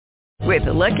With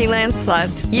the Lucky Land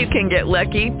Slots, you can get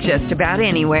lucky just about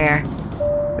anywhere.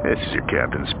 This is your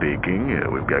captain speaking.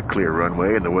 We've got clear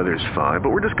runway and the weather's fine,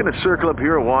 but we're just going to circle up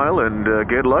here a while and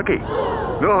get lucky.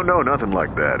 No, nothing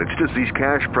like that. It's just these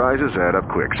cash prizes add up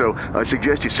quick. So I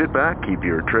suggest you sit back, keep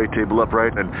your tray table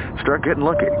upright, and start getting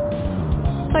lucky.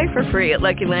 Play for free at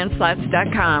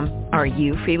LuckyLandSlots.com. Are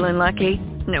you feeling lucky?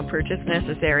 No purchase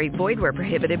necessary. Void where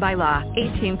prohibited by law.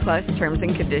 18+ terms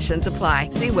and conditions apply.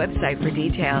 See website for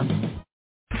details.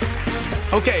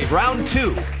 Okay, round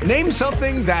 2. Name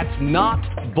something that's not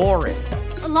boring.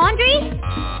 A laundry?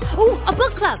 Ooh, a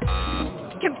book club.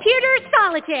 Computer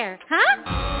solitaire, huh?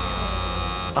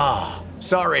 Ah,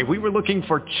 sorry, we were looking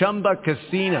for Chumba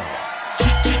Casino.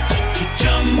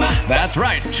 That's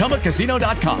right,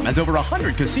 ChumbaCasino.com has over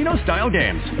 100 casino-style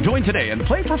games. Join today and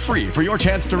play for free for your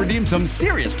chance to redeem some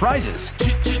serious prizes.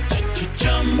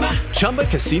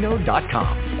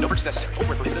 ChumbaCasino.com. No purchase necessary. Void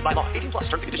where prohibited by law. 18+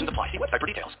 terms and conditions apply. See website for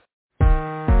details.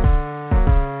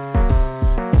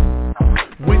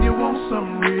 When you want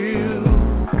something real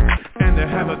and to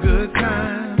have a good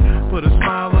time, put a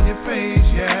smile on your face,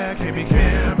 yeah, KB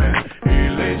Cam and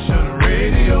Elation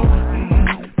Radio.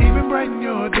 Even brighten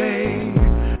your day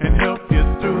and help you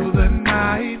through the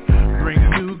night. Bring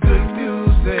you good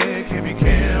music, KB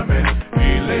Cam and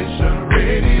Elation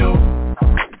Radio.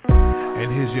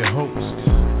 And here's your host,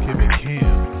 KB Cam.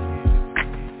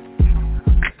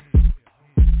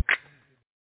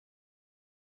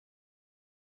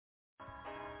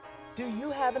 Do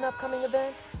you have an upcoming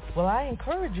event? Well, I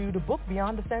encourage you to book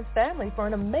Beyond the Fence family for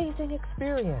an amazing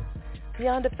experience.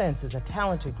 Beyond the Fence is a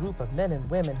talented group of men and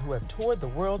women who have toured the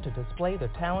world to display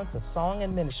their talents of song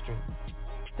and ministry.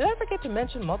 Did I forget to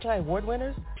mention multi-award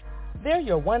winners? They're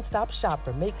your one-stop shop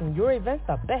for making your event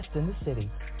the best in the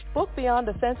city. Book Beyond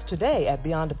the Fence today at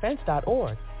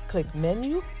beyondthefence.org. Click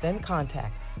menu, then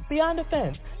contact. Beyond the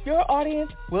Fence, your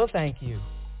audience will thank you.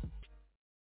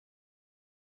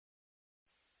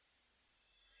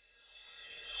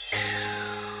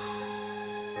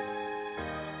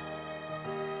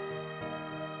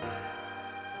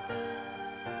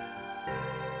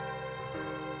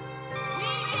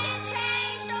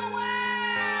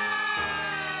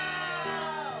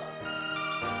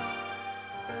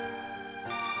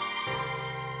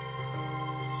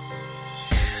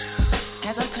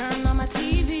 As I turn on my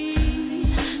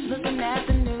TV, looking at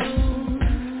the news,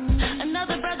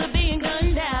 another brother being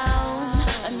gunned down,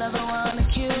 another one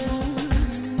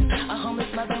accused, a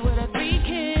homeless mother with her 3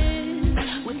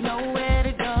 kids, with nowhere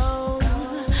to go,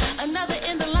 another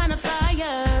in the line of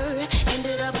fire,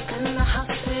 ended up in the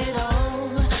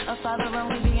hospital, a father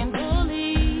only being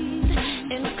bullied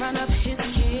in front of his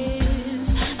kids,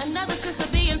 another sister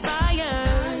being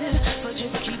fired for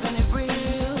just keeping it real.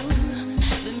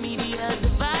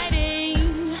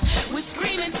 Dividing, we're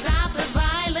screaming stop the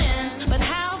violence, but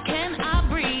how can I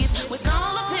breathe with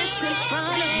all of this in front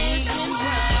of me?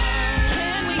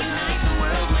 Can we unite the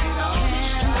world with all this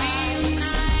strife?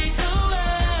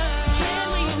 Can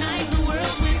we unite the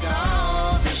world with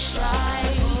all this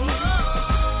strife?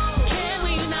 Can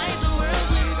we unite the world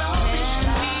with all this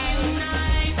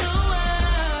strife?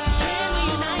 Can we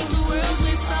unite the world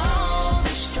with all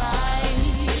this strife?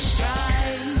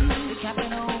 The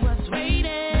capital was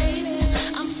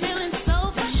I'm feeling so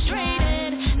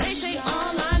frustrated. They say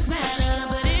all lives matter,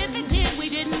 but if it did, we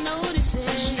didn't notice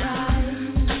it.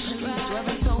 Police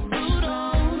weapons so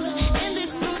brutal. In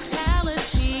this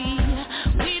brutality,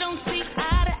 we don't see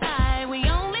eye to eye. We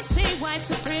only see white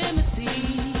supremacy.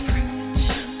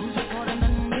 Who's reporting the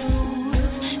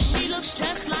news? She looks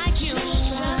just like you.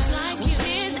 With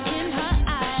tears in her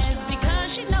eyes because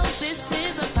she knows this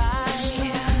is a fight.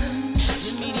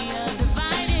 The media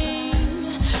dividing.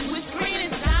 We're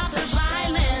screaming stop the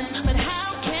violence, but how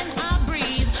can I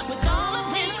breathe with all of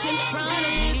this in front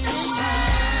of me?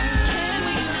 Can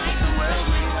we unite the world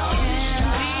with all this strife?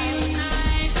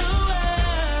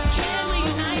 Can we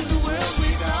unite the world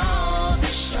with all this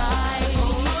strife?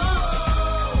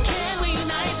 Can we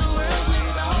unite the world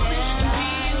with all this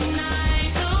strife?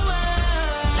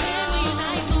 Can we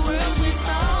unite the world with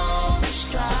all this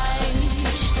strife?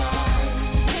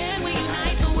 Can we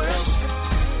unite the world?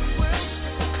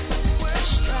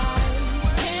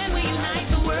 Can we unite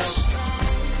the world?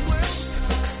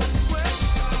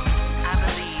 I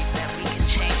believe that we can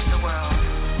change the world,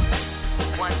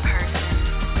 one person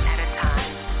at a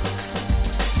time.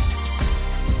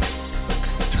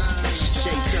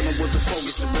 Shay, tell them what the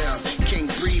focus about. Can't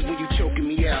breathe when you choking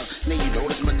me out. Now you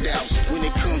notice my doubts. When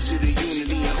it comes to the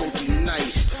unity and hope to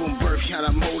unite. From birth, how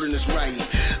I'm molding this right.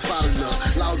 Follow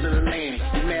the laws of the land.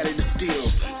 You mad at the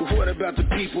steel. But what about the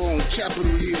people on Capitol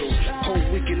Hill?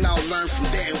 Hope we can all learn from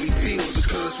that and rebuild.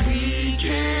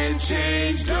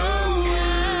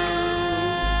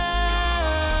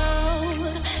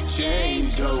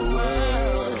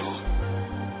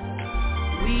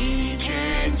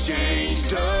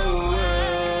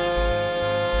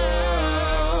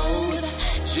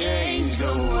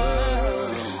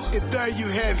 And there you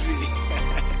have it.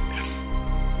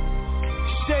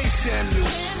 Shay Samuels,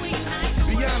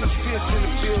 beyond the fence in the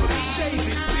building.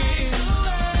 David Benton.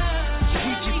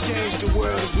 We can change the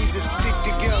world if we just stick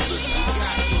together.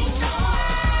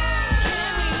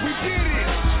 We did it.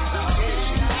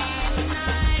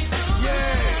 Yeah.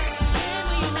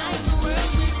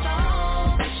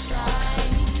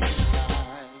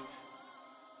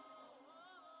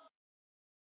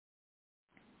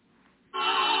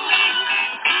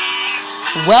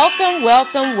 Welcome,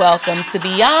 welcome, welcome to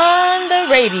Beyond the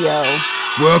Radio.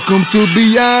 Welcome to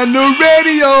Beyond the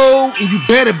Radio, and you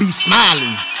better be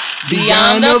smiling.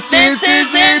 Beyond the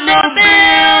fences in the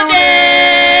building.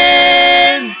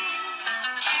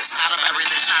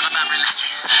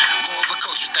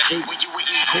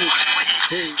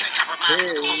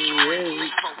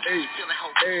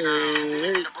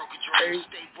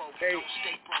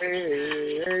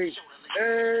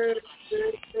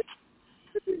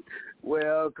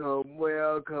 Welcome,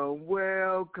 welcome,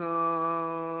 welcome.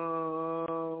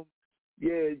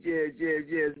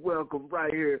 Yes, welcome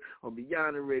right here on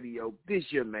Beyond the Radio. This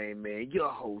your main man, your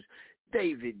host,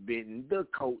 David Benton, the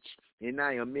coach, and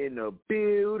I am in the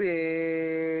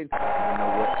building. You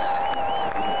know what?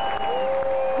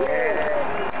 Yeah.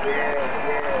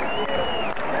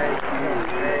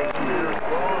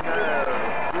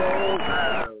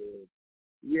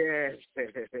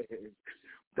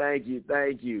 Thank you. Yes.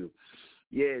 Thank you.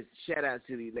 Yes, shout out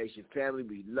to the Elation family.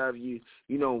 We love you.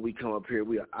 You know, when we come up here,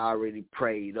 we are already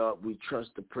prayed up. We trust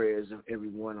the prayers of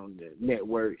everyone on the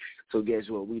network. So guess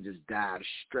what? We just dive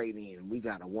straight in. We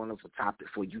got a wonderful topic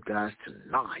for you guys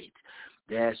tonight.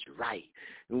 That's right.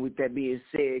 And with that being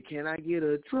said, can I get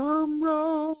a drum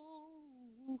roll?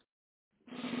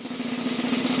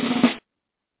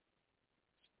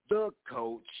 The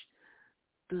coach,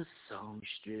 the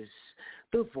songstress,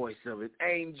 the voice of an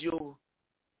angel,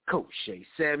 Coach Shay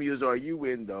Samuels, are you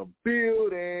in the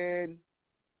building?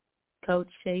 Coach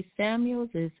Shay Samuels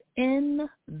is in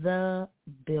the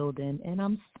building, and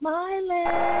I'm smiling.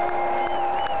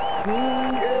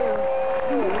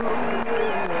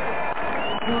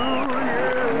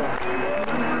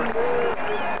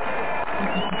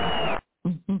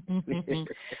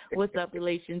 What's up,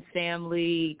 Relations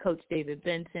family? Coach David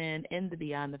Benton and the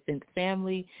Beyond the Fence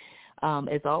family.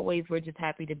 As always, we're just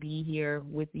happy to be here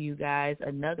with you guys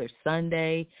another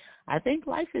Sunday. I think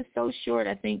life is so short.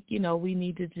 I think, we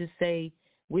need to just say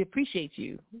we appreciate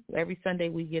you. Every Sunday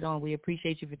we get on, we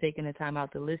appreciate you for taking the time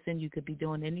out to listen. You could be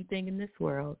doing anything in this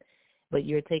world, but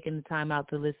you're taking the time out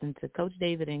to listen to Coach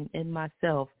David and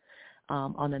myself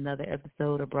on another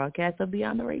episode or broadcast of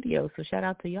Beyond the Radio. So shout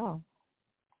out to y'all.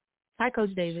 Hi,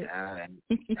 Coach David.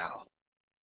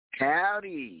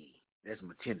 Howdy. That's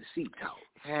my Tennessee talk.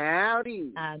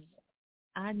 Howdy.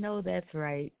 I know that's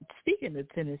right. Speaking of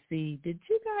Tennessee, did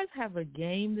you guys have a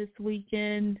game this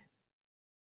weekend?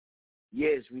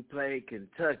 Yes, we played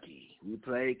Kentucky.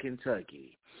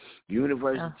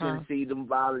 University of Tennessee, them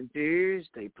Volunteers,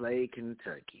 they played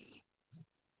Kentucky.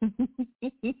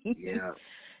 Yeah.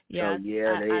 Yeah. So,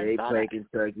 they played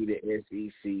Kentucky, the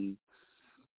SEC.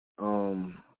 I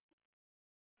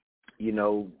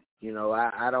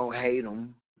don't hate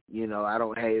them. I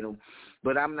don't hate them,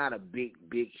 but I'm not a big,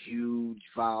 huge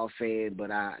Vol fan. But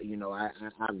I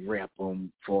rep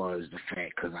them for the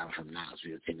fact because I'm from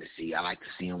Knoxville, Tennessee. I like to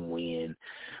see them win,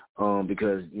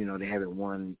 because they haven't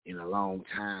won in a long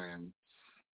time.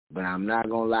 But I'm not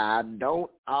gonna lie, I don't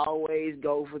always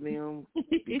go for them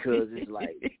because it's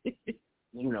like,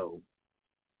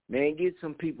 man, get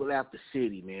some people out the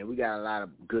city, man. We got a lot of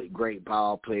great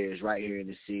ball players right here in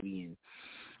the city and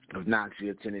of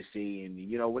Knoxville, Tennessee, and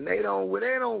when they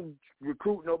don't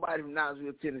recruit nobody from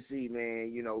Knoxville, Tennessee,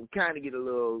 man, we kind of get a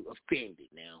little offended.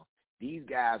 Now these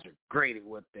guys are great at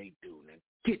what they do. Now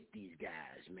get these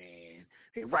guys, man.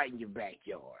 They're right in your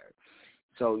backyard.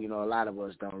 So a lot of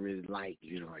us don't really like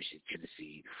University of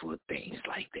Tennessee for things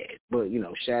like that. But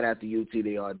shout out to UT.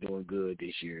 They are doing good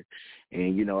this year,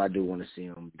 and I do want to see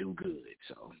them do good.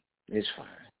 So it's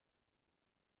fine.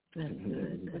 That's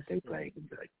good. They play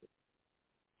Kentucky.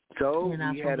 So we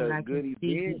had a good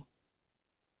event.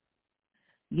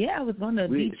 Yeah, I was going to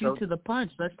beat you to the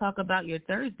punch. Let's talk about your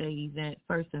Thursday event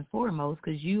first and foremost,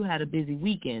 because you had a busy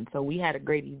weekend. So we had a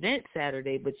great event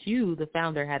Saturday, but you, the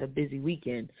founder, had a busy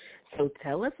weekend. So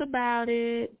tell us about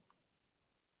it.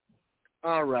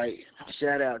 All right.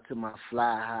 Shout out to my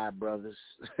Fly High brothers.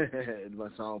 My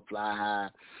song Fly High,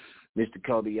 Mr.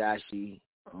 Kobayashi,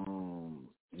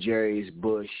 Jerry's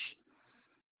Bush,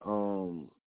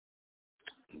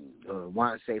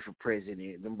 Want Say for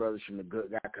President. Them brothers from the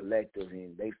Good Guy Collective,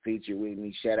 and they featured with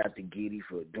me. Shout out to Giddy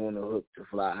for doing the hook to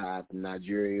Fly High from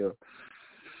Nigeria.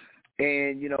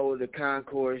 And, the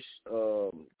concourse,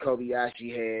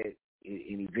 Kobayashi had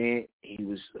an event. He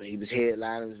was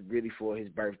headlining. It was really for his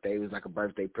birthday. It was like a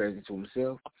birthday present to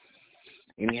himself.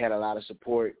 And he had a lot of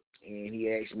support. And he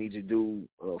asked me to do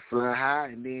Fly High.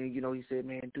 And then, he said,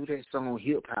 man, do that song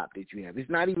Hip Hop that you have. It's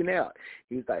not even out.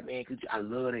 He was like, man, I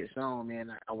love that song,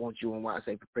 man. I want you and Want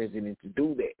Say for President to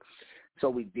do that. So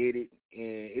we did it.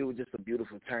 And it was just a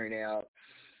beautiful turnout.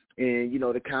 And,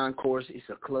 the concourse, it's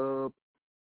a club.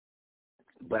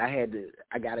 But I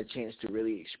got a chance to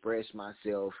really express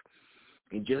myself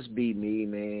and just be me,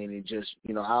 man. And just,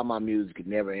 all my music could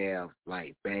never have,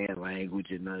 like, bad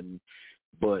language or nothing.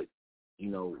 But,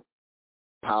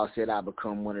 Paul said I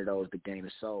become one of those to gain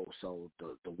a soul. So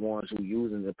the ones who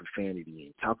using the profanity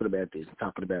and talking about this and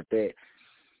talking about that,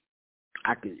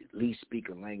 I could at least speak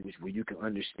a language where you can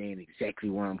understand exactly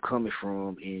where I'm coming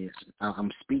from. And I'm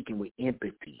speaking with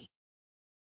empathy.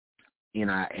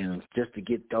 And just to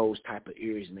get those type of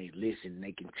ears and they listen,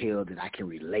 they can tell that I can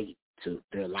relate to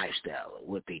their lifestyle or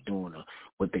what they doing or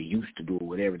what they used to do or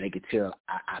whatever. They can tell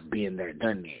I've been there,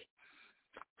 done that.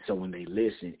 So when they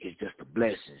listen, it's just a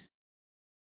blessing.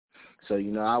 So,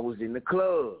 I was in the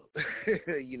club.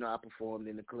 I performed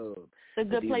in the club. It's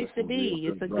a good place to be.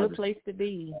 It's a good place to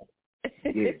be.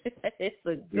 Yes. It's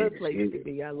a good place to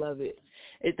be. I love it.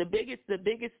 It's the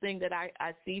biggest thing that I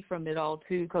see from it all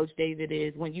too, Coach David,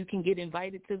 is when you can get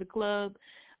invited to the club,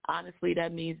 honestly,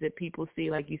 that means that people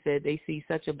see, like you said, they see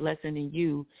such a blessing in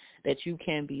you that you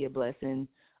can be a blessing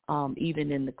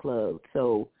even in the club.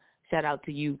 So shout out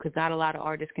to you, because not a lot of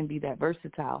artists can be that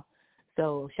versatile.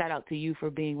 So shout out to you for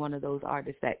being one of those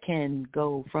artists that can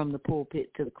go from the pulpit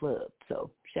to the club.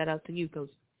 So shout out to you,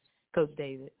 Coach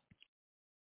David.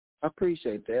 I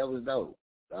appreciate that. That was dope.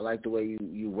 I like the way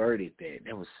you worded that.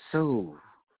 That was so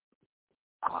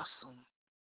awesome.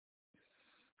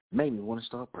 Made me want to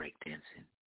start breakdancing.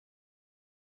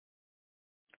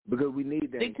 Because we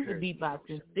need that. Stick to the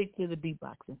beatboxing. Stick to the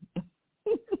beatboxing.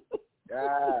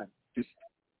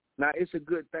 Now, it's a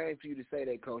good thing for you to say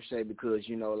that, Coach Shay, because,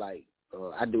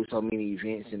 I do so many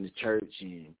events in the church,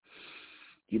 and,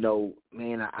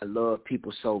 man, I love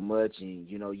people so much, and,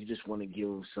 you just want to give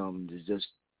them something to just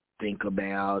think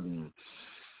about and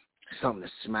something to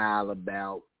smile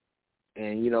about.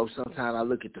 And, sometimes I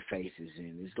look at the faces,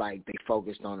 and it's like they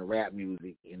focused on the rap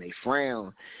music, and they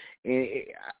frown. And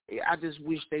I just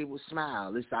wish they would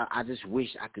smile. I just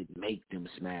wish I could make them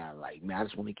smile. Like, man, I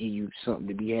just want to give you something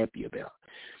to be happy about,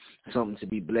 something to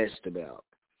be blessed about.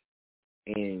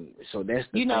 And so that's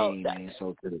the thing, man.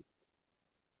 So go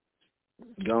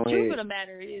ahead. The truth of the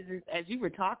matter is, as you were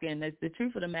talking, the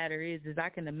truth of the matter is I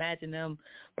can imagine them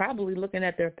probably looking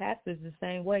at their pastors the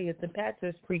same way as the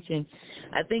pastors preaching.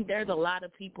 I think there's a lot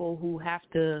of people who have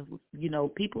to,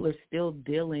 people are still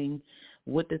dealing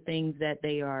with the things that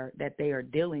they are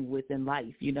dealing with in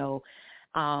life.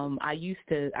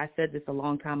 I said this a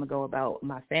long time ago about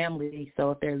my family, so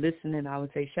if they're listening, I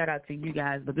would say shout out to you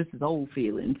guys, but this is old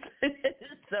feelings.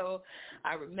 So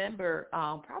I remember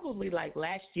probably like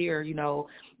last year,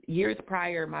 years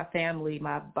prior, my family,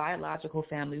 my biological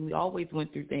family, we always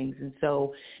went through things. And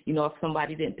so, if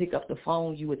somebody didn't pick up the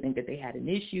phone, you would think that they had an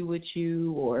issue with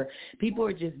you, or people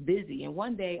are just busy. And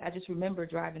one day I just remember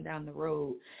driving down the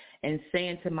road and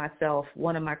saying to myself,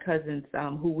 one of my cousins,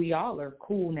 who we all are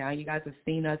cool now, you guys have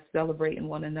seen us celebrating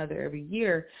one another every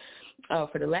year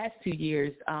for the last 2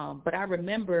 years, but I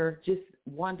remember just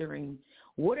wondering,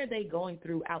 what are they going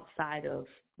through outside of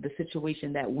the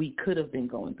situation that we could have been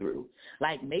going through?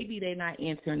 Like, maybe they're not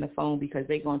answering the phone because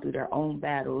they're going through their own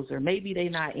battles, or maybe they're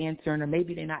not answering, or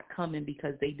maybe they're not coming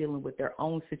because they're dealing with their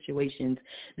own situations.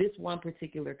 This one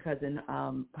particular cousin,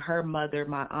 her mother,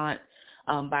 my aunt,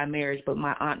 by marriage, but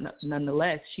my aunt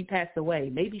nonetheless, she passed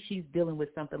away. Maybe she's dealing with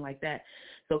something like that.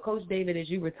 So, Coach David, as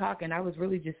you were talking, I was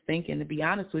really just thinking, to be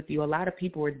honest with you, a lot of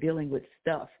people are dealing with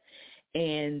stuff.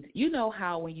 And you know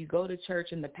how when you go to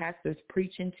church and the pastor's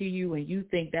preaching to you and you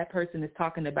think that person is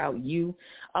talking about you,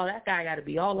 oh, that guy got to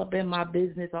be all up in my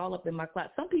business, all up in my class.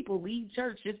 Some people leave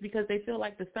church just because they feel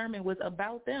like the sermon was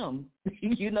about them.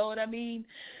 You know what I mean?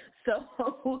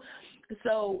 So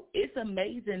it's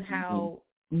amazing how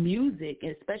music,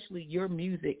 especially your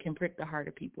music, can prick the heart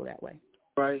of people that way.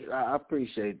 Right. I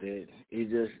appreciate that. It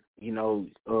just,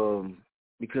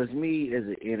 because me as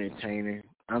an entertainer,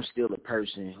 I'm still a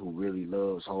person who really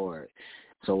loves hard.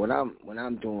 So when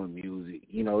I'm doing music,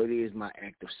 it is my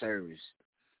act of service.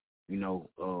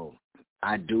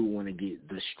 I do want to get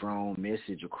the strong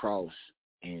message across,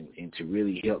 and to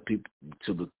really help people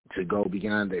to go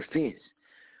beyond their fence.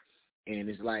 And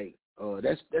it's like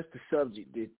that's the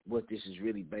subject that what this is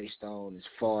really based on, as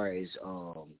far as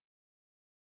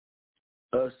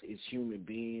us as human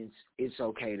beings. It's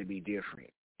okay to be different,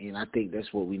 and I think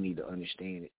that's what we need to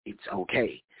understand. It's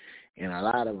okay, and a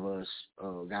lot of us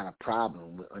got a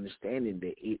problem with understanding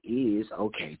that it is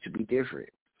okay to be different.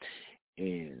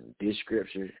 And this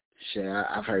scripture, Shay,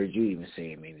 I've heard you even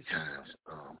say it many times,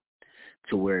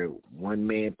 to where one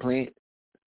man plant,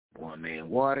 one man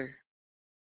water,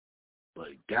 but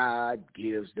God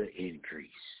gives the increase.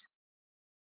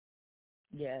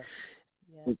 Yes.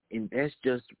 And that's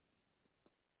just,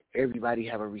 everybody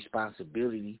have a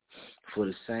responsibility for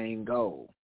the same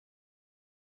goal.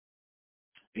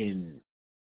 And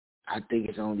I think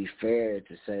it's only fair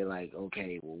to say, like,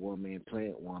 okay, well, one man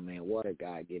plant, one man water,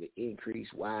 God get an increase.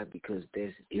 Why? Because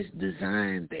it's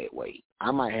designed that way.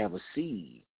 I might have a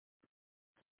seed,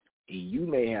 and you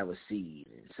may have a seed,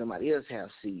 and somebody else have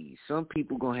seeds. Some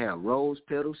people going to have rose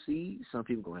petal seeds. Some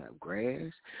people going to have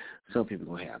grass. Some people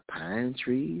going to have pine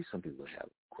trees. Some people going to have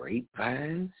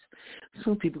grapevines.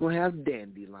 Some people going to have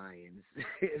dandelions.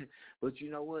 But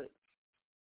you know what?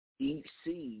 Each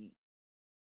seed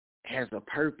has a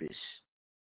purpose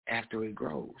after it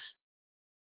grows.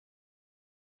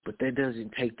 But that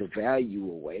doesn't take the value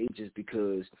away just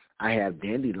because I have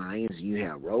dandelions and you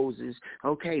have roses.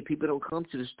 Okay, people don't come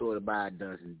to the store to buy a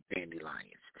dozen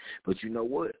dandelions. But you know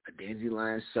what? A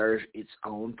dandelion serves its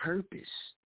own purpose.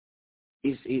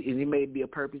 It may be a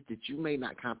purpose that you may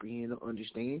not comprehend or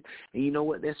understand. And you know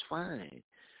what? That's fine.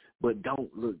 But don't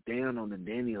look down on the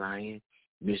dandelion,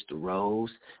 Mr.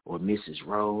 Rose or Mrs.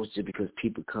 Rose, just because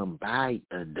people come buy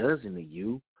a dozen of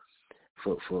you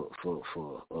for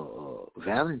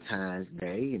Valentine's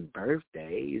Day and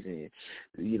birthdays and,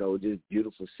 you know, just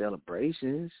beautiful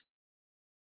celebrations.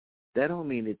 That don't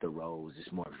mean that the rose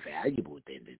is more valuable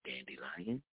than the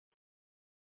dandelion.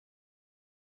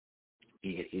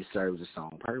 It serves its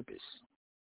own purpose.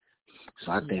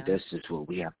 So I think that's just what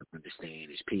we have to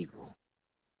understand as people.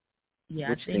 Yeah,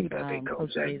 what I you think about that,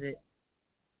 Coach David,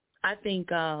 I think,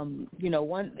 you know,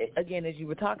 one, again, as you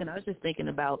were talking, I was just thinking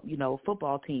about, you know,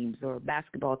 football teams or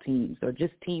basketball teams or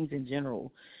just teams in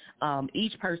general.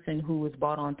 Each person who is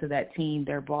brought onto that team,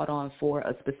 they're brought on for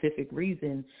a specific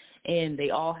reason, and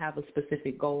they all have a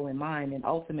specific goal in mind, and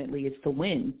ultimately it's to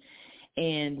win.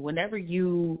 And whenever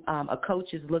you, a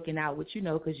coach is looking out, which you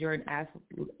know because you're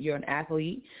an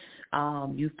athlete,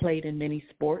 you've played in many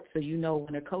sports, so you know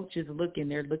when a coach is looking,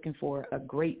 they're looking for a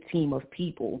great team of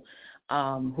people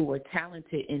who are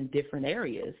talented in different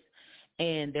areas.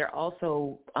 And they're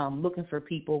also looking for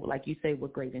people, like you say,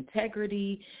 with great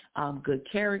integrity, good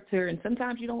character. And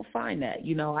sometimes you don't find that.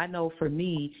 You know, I know for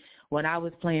me, when I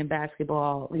was playing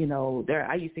basketball, you know,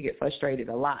 I used to get frustrated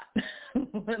a lot.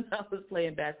 When I was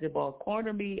playing basketball,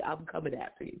 corner me, I'm coming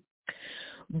after you.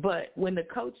 But when the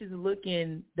coach is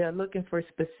looking, they're looking for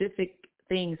specific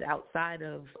things outside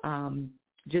of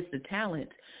just the talent.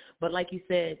 But like you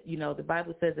said, you know, the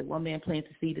Bible says that one man plants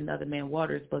a seed, another man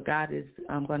waters, but God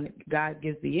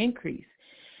gives the increase.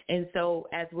 And so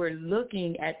as we're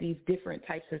looking at these different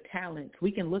types of talents,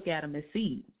 we can look at them as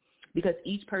seed because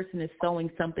each person is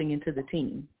sowing something into the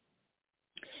team.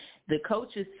 The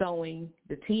coach is sowing,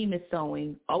 the team is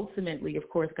sowing. Ultimately, of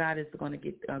course, God is going to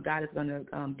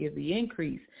give the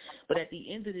increase. But at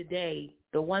the end of the day,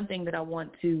 the one thing that I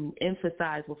want to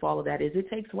emphasize with all of that is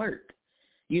it takes work.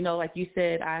 You know, like you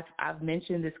said, I've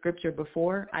mentioned the scripture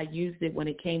before. I used it when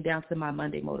it came down to my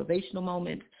Monday motivational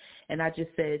moments, and I just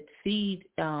said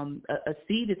a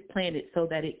seed is planted so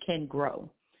that it can grow.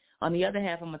 On the other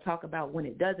half, I'm going to talk about when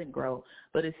it doesn't grow,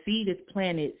 but a seed is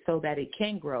planted so that it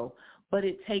can grow, but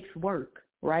it takes work,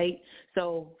 right?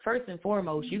 So first and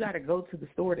foremost, you got to go to the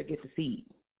store to get the seed.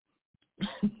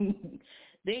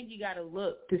 Then you got to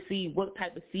look to see what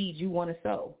type of seed you want to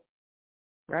sow,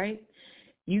 right?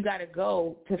 You got to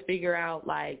go to figure out,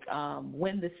 like,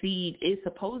 when the seed is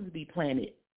supposed to be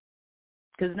planted,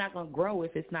 because it's not going to grow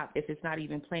if it's not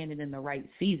even planted in the right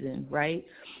season, right?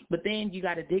 But then you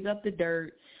got to dig up the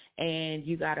dirt, and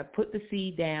you got to put the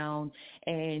seed down,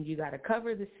 and you got to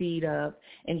cover the seed up,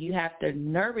 and you have to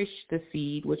nourish the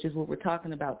seed, which is what we're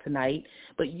talking about tonight.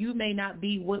 But you may not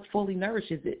be what fully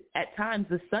nourishes it. At times,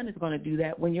 the sun is going to do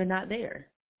that when you're not there,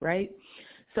 right?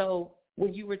 So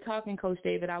when you were talking, Coach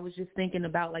David, I was just thinking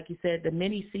about, like you said, the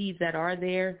many seeds that are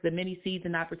there, the many seeds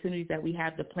and opportunities that we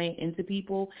have to plant into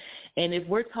people. And if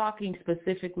we're talking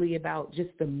specifically about just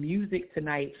the music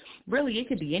tonight, really it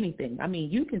could be anything. I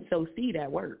mean, you can sow seed at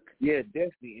work. Yeah,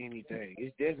 definitely anything.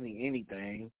 It's definitely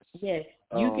anything. Yes,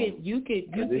 you could.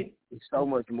 It's so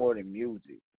much more than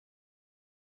music.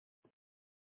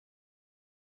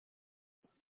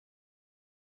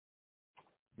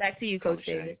 Back to you, Coach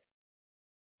David.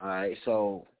 All right,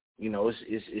 so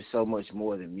it's so much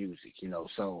more than music,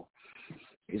 So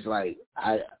it's like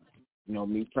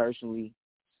me personally,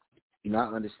 I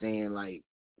understand like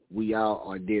we all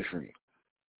are different,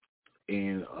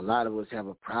 and a lot of us have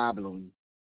a problem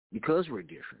because we're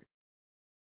different.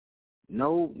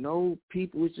 No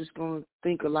people is just gonna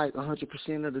think alike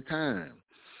 100% of the time,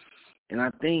 and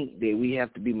I think that we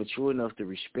have to be mature enough to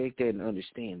respect that and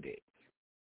understand that.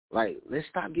 Like, let's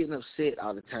stop getting upset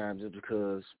all the time just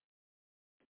because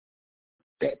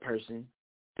that person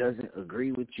doesn't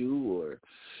agree with you or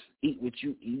eat what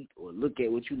you eat or look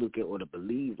at what you look at or to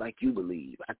believe like you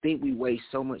believe. I think we waste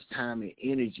so much time and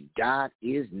energy. God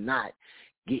is not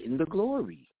getting the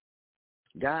glory.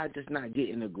 God does not get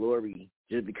in the glory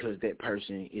just because that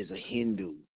person is a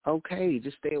Hindu. Okay,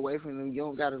 just stay away from them. You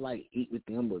don't got to, like, eat with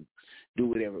them or do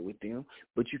whatever with them.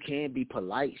 But you can be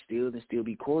polite still and still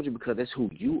be cordial because that's who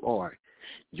you are,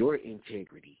 your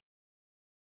integrity.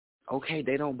 Okay,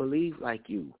 they don't believe like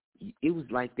you. It was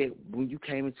like that when you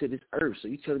came into this earth. So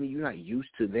you telling me you're not used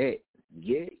to that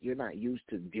yet? You're not used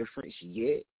to difference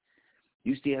yet?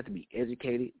 You still have to be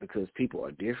educated because people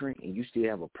are different and you still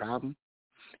have a problem?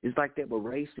 It's like that with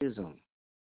racism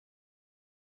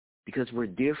because we're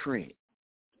different.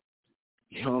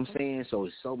 You know what I'm saying? So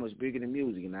it's so much bigger than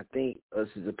music. And I think us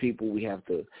as a people, we have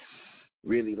to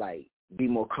really, like, be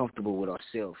more comfortable with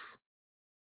ourselves.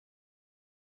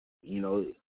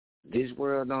 This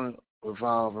world don't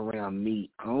revolve around me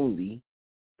only,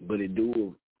 but it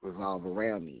do revolve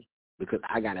around me because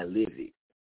I got to live it.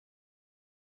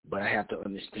 But I have to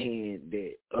understand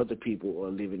that other people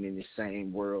are living in the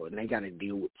same world, and they got to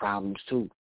deal with problems too.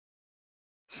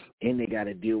 And they got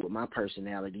to deal with my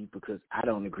personality because I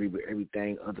don't agree with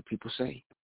everything other people say.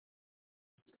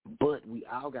 But we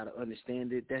all got to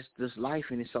understand that that's just life,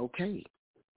 and it's okay.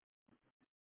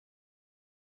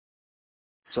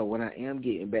 So when I am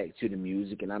getting back to the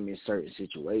music and I'm in certain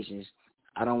situations,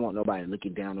 I don't want nobody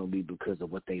looking down on me because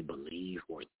of what they believe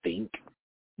or think.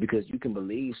 Because you can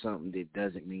believe something that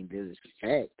doesn't mean that it's a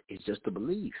fact. It's just a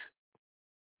belief.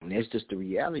 And that's just the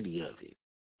reality of it.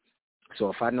 So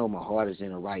if I know my heart is in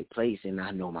the right place and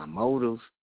I know my motive,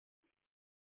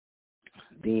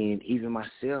 then even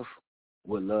myself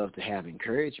would love to have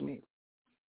encouragement.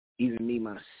 Even me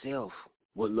myself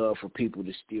would love for people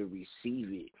to still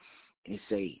receive it and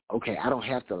say, okay, I don't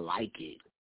have to like it,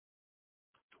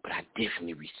 but I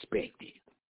definitely respect it.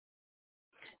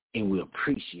 And we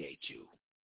appreciate you.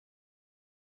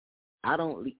 I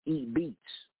don't eat beets.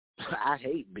 I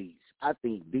hate beets. I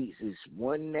think beets is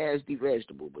one nasty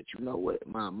vegetable, but you know what?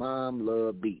 My mom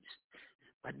loved beets.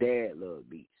 My dad loved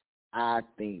beets. I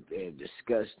think they're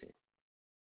disgusting.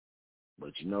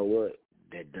 But you know what?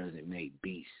 That doesn't make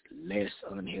beets less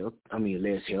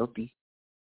healthy.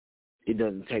 It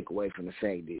doesn't take away from the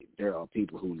fact that there are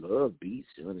people who love beets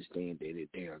and understand that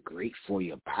they are great for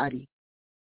your body.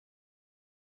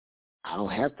 I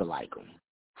don't have to like them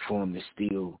for them to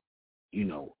still,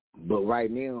 But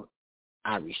right now,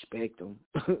 I respect them.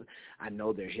 I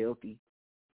know they're healthy.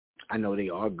 I know they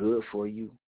are good for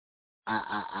you.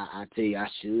 I tell you, I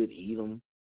should eat them.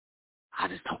 I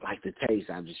just don't like the taste.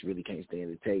 I just really can't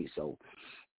stand the taste. So,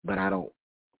 but I don't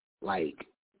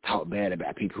talk bad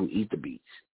about people who eat the beets.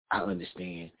 I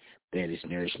understand that it's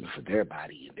nourishment for their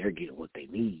body and they're getting what they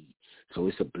need. So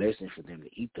it's a blessing for them to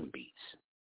eat them beets.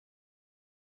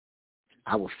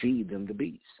 I will feed them the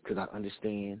beets because I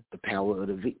understand the power of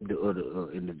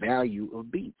and the value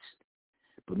of beets.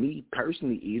 But me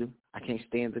personally eat them, I can't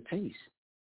stand the taste.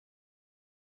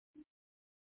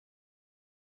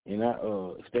 And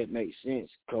if that makes sense,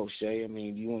 Coach Shay, do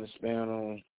you want to expound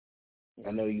on?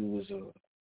 I know you was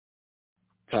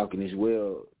talking as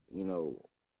well,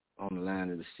 on the line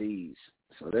of the seeds.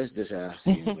 So that's just how I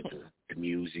see it with the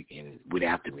music and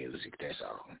without the music. That's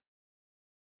all.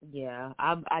 Yeah,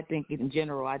 I think in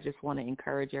general, I just want to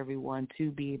encourage everyone to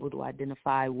be able to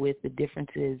identify with the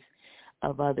differences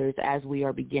of others as we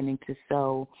are beginning to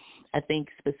sow. I think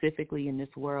specifically in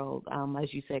this world,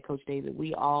 as you said, Coach David,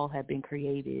 we all have been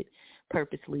created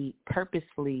purposefully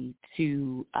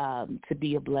to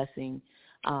be a blessing.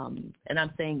 And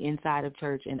I'm saying inside of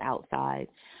church and outside.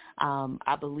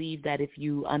 I believe that if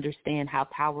you understand how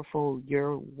powerful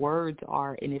your words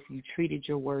are and if you treated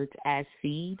your words as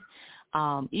seed,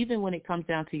 even when it comes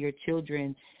down to your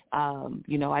children,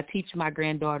 I teach my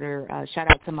granddaughter, shout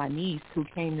out to my niece who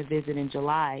came to visit in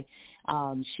July.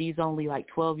 She's only like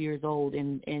 12 years old,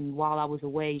 and while I was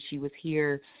away, she was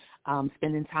here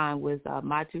spending time with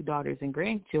my two daughters and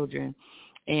grandchildren.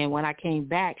 And when I came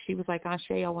back, she was like, Aunt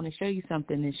Shay, I want to show you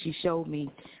something. And she showed me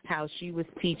how she was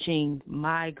teaching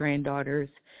my granddaughters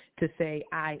to say,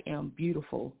 I am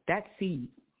beautiful. That's seed.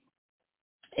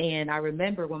 And I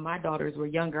remember when my daughters were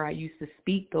younger, I used to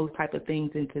speak those type of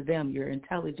things into them. You're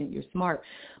intelligent, you're smart.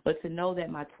 But to know that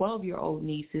my 12-year-old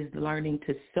niece is learning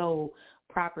to sow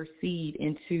proper seed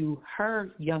into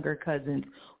her younger cousins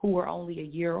who are only a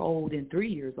year old and 3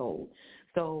 years old.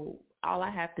 So all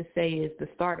I have to say is the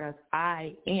start of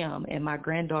I am, and my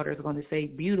granddaughter is going to say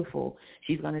beautiful.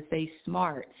 She's going to say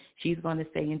smart. She's going to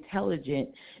say intelligent.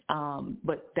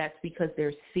 But that's because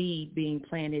there's seed being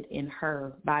planted in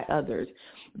her by others.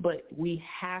 But we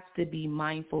have to be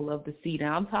mindful of the seed.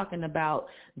 And I'm talking about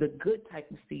the good type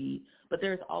of seed, but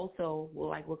there's also, well,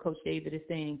 like what Coach David is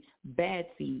saying, bad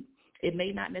seed. It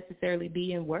may not necessarily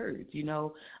be in words,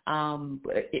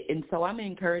 and so I'm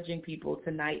encouraging people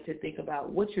tonight to think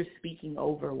about what you're speaking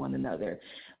over one another,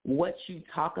 what you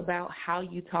talk about, how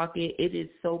you talk it. It is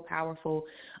so powerful.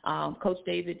 Coach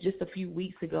David, just a few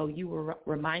weeks ago, you were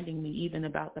reminding me even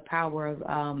about the power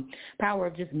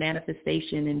of just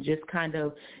manifestation and just kind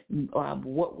of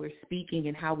what we're speaking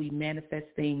and how we manifest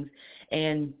things.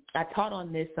 And I taught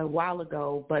on this a while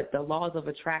ago, but the laws of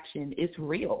attraction is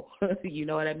real. You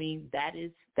know what I mean? That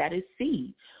is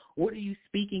seed. What are you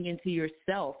speaking into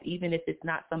yourself, even if it's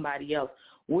not somebody else?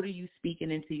 What are you speaking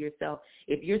into yourself?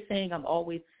 If you're saying I'm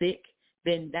always sick,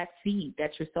 then that's seed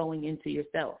that you're sowing into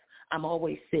yourself. I'm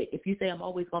always sick. If you say I'm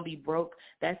always going to be broke,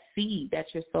 that's seed that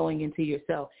you're sowing into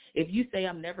yourself. If you say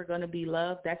I'm never going to be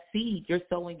loved, that's seed you're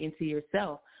sowing into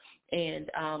yourself.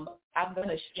 And I'm going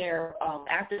to share,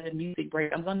 after the music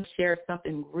break, I'm going to share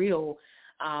something real.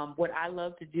 What I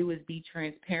love to do is be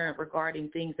transparent regarding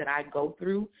things that I go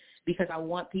through, because I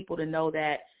want people to know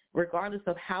that regardless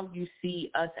of how you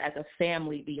see us as a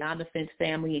family, Beyond the Fence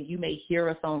family, and you may hear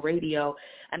us on radio,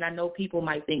 and I know people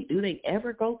might think, do they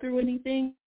ever go through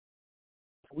anything?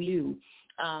 We do.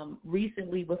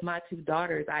 Recently with my two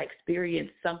daughters, I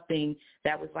experienced something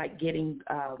that was like getting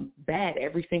bad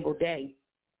every single day.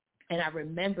 And I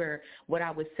remember what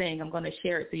I was saying. I'm going to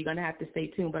share it, so you're going to have to stay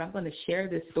tuned. But I'm going to share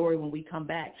this story when we come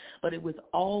back. But it was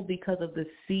all because of the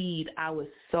seed I was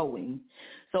sowing.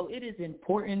 So it is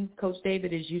important, Coach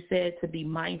David, as you said, to be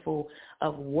mindful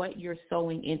of what you're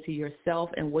sowing into yourself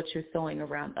and what you're sowing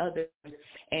around others.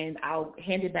 And I'll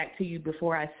hand it back to you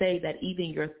before I say that even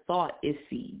your thought is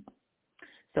seed.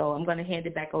 So I'm going to hand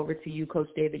it back over to you, Coach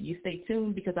David. You stay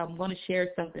tuned, because I'm going to share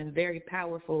something very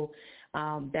powerful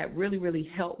that really, really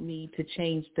helped me to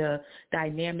change the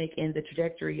dynamic and the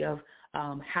trajectory of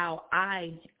how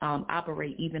I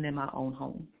operate even in my own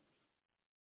home.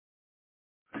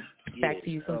 Back to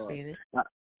you, Coach David.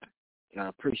 I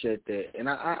appreciate that. And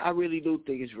I really do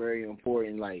think it's very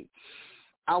important. Like,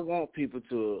 I want people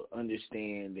to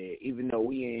understand that even though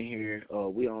we in here,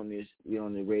 we on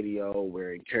the radio,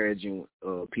 we're encouraging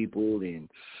people, and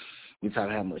we talk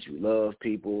how much we love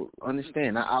people.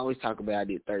 Understand, I always talk about I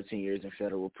did 13 years in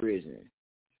federal prison.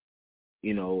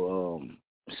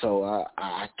 So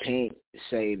I can't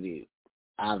say that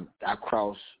I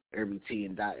cross every T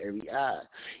and dot every I.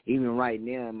 Even right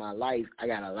now in my life, I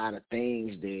got a lot of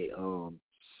things that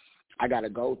I got to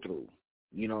go through.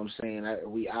 You know what I'm saying?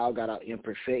 We all got our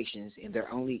imperfections, and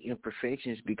they're only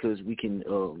imperfections because we can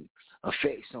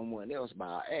affect someone else by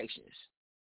our actions.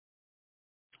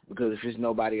 Because if there's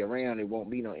nobody around, there won't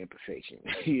be no imperfection.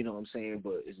 You know what I'm saying?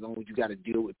 But as long as you got to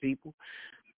deal with people,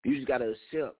 you just got to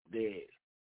accept that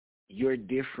you're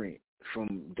different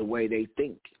from the way they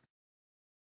think.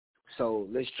 So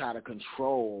let's try to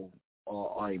control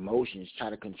our emotions, try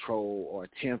to control our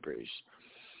tempers.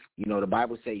 The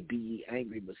Bible say, "Be ye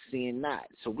angry, but sin not."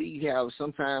 So we have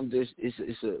sometimes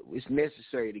it's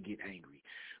necessary to get angry,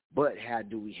 but how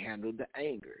do we handle the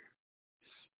anger?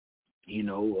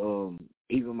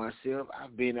 Even myself,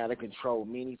 I've been out of control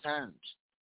many times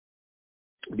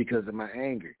because of my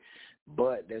anger.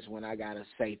 But that's when I gotta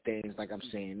say things like I'm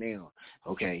saying now.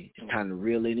 Okay, it's time to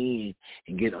reel it in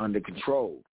and get under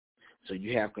control. So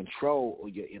you have control of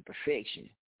your imperfection,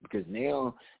 because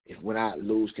now when I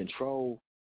lose control,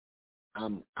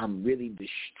 I'm really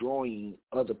destroying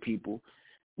other people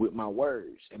with my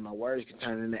words, and my words can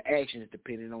turn into actions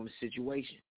depending on the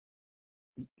situation.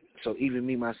 So even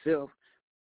me, myself,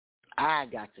 I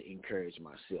got to encourage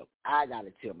myself. I got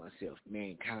to tell myself,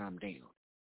 man, calm down.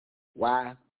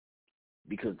 Why?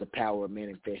 Because the power of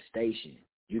manifestation.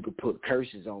 You could put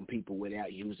curses on people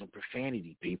without using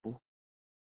profanity, people.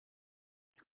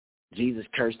 Jesus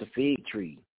cursed the fig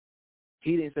tree.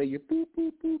 He didn't say, you boop,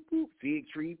 boop, boop, boop, fig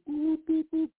tree, boop, boop,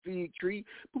 boop, fig tree,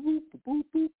 boop, boop, boop,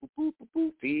 boop, boop, boop,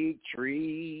 boop, fig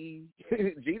tree.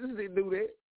 Jesus didn't do that.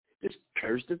 Just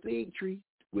curse the fig tree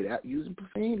without using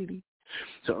profanity.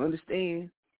 So understand,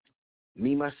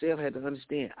 Me, myself, had to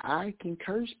understand I can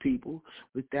curse people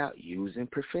without using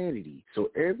profanity.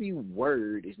 So every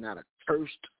word is not a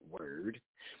cursed word.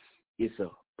 It's a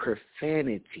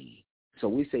profanity. So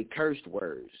we say cursed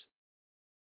words.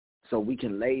 So we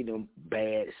can lay them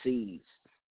bad seeds.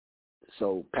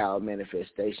 So power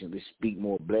manifestation, we speak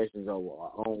more blessings over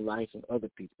our own life and other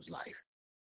people's life.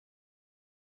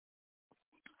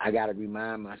 I got to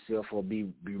remind myself or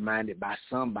be reminded by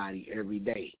somebody every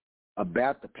day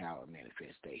about the power of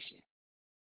manifestation.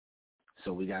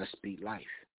 So we got to speak life.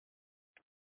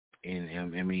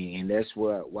 And that's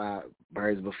why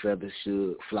birds of a feather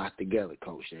should flock together,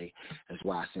 Coach Shay. That's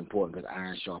why it's important, because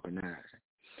iron sharpens iron.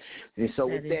 And so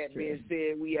with that being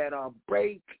said, we had our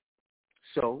break.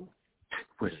 So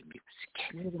where the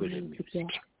music at? Where the music at?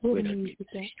 Where the music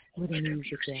at? Where the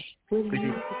music at? Where the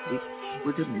music at?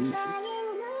 Where the music at?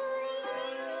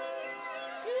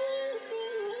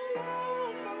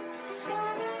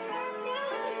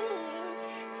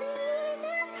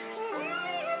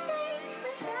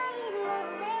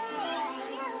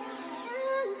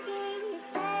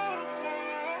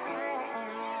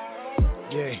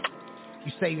 Yeah,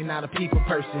 you say you're not a people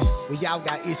person, well y'all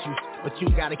got issues, but you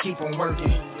gotta keep on working,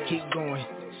 keep going.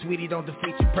 Sweetie, don't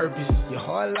defeat your purpose. Your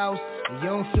heart lost, and you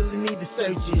don't feel the need to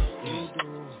search it.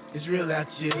 It's real out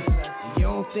here. You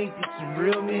don't think it's some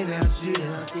real men out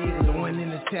here. Throwing in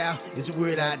the towel is a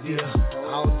weird idea,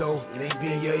 although it ain't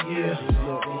been your year.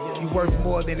 You worth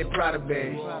more than a product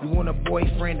bag. You want a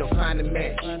boyfriend or find a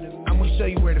match. I'm gonna show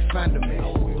you where to find them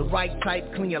at. The right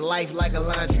type, clean your life like a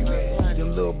laundromat.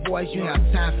 Them little boys, you have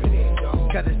time for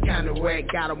that. Cause it's kinda whack,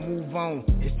 gotta move on.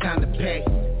 It's time to pack.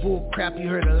 Bull crap, you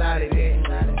heard a lot of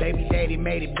that. Baby daddy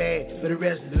made it bad for the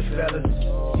rest of the fellas.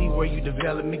 See where you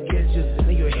development gets you.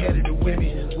 Then you're ahead of the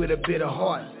women with a bit of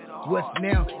heart. What's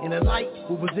now in the light,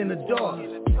 what was in the dark?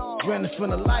 Running from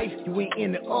the life, you ain't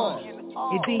in the art.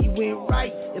 And then you went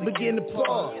right, it began to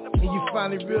pour. And you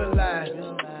finally realized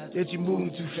that you're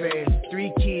moving too fast.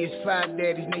 3 kids, 5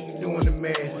 daddies, now you doing the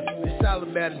math. It's all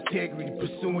about integrity,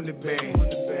 pursuing the bag.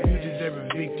 You deserve a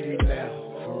victory now,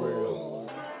 for real.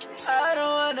 I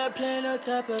don't wanna play no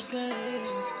type of game.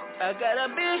 I got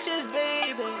ambitions,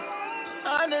 baby.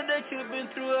 I know that you've been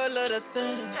through a lot of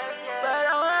things, but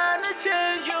I wanna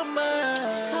change your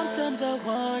mind. Sometimes I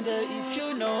wonder if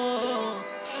you know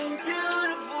how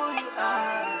beautiful you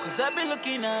are. Cause I've been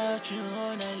looking at you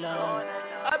all night long.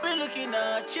 I've been looking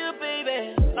at you,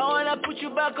 baby. I wanna put you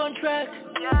back on track.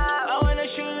 I wanna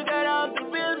show you that I'm the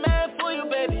real man for you,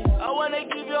 baby. I wanna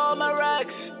give you all my racks.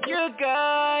 You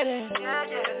got it,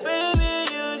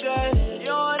 baby, you got it.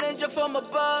 You're an angel from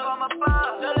above.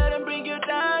 Don't let them bring you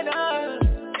down, you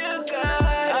got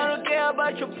it. I don't care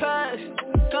about your past.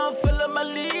 Come follow my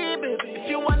lead, baby. If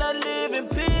you wanna live in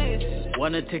peace.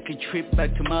 Wanna take a trip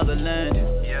back to motherland.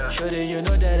 Shorty, you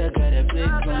know that I got a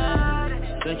big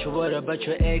plan. Don't you worry about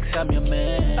your ex, I'm your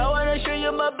man. I wanna show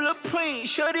you my blueprint.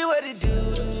 Shorty, what it do?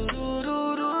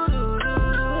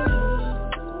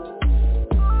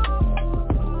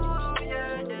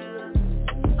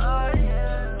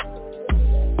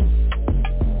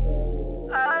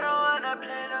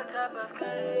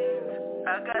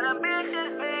 I got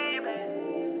ambitions, baby.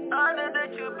 I know that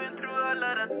you've been through a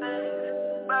lot of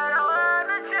things, but I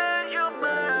wanna change your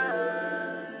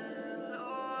mind.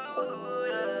 Ooh,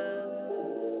 yeah.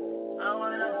 I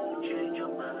wanna change your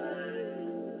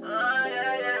mind. Oh,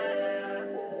 yeah, yeah, yeah.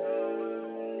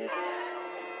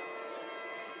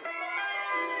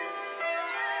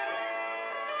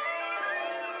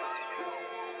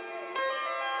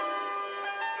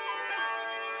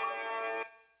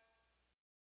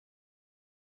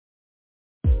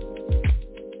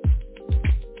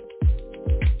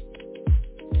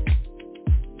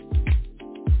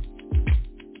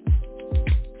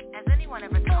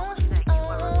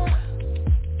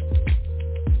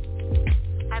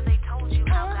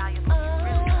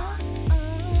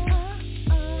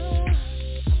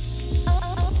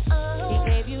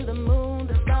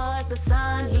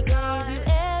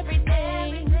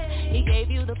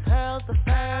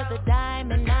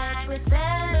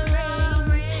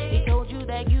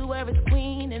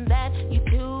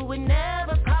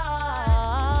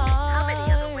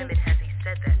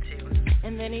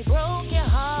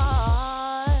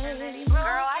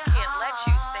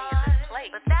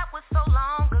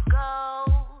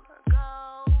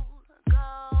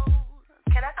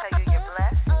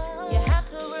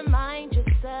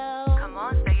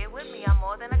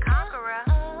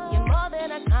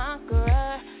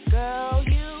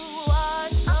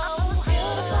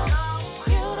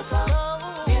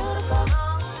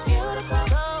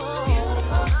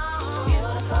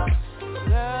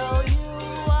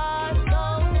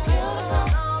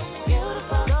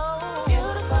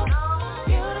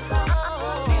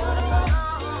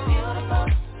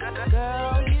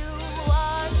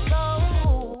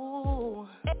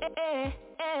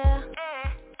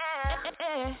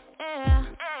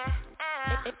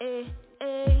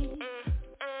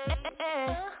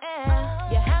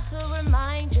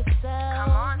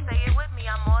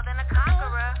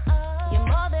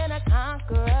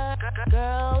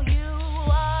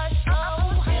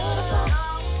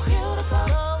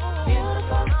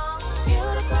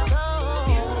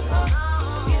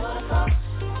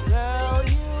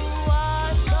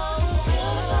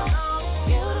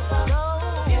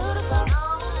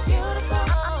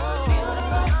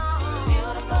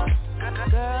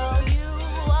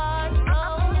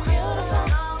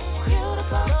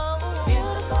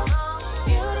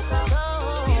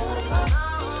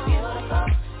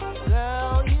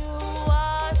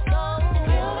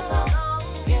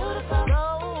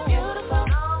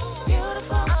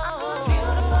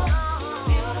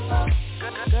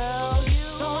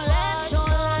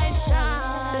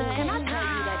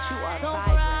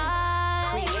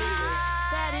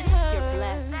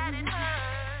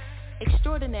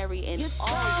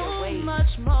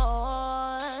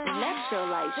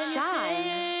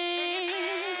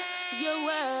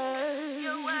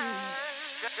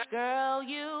 Girl,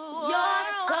 you're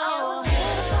so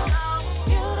beautiful,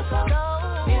 beautiful,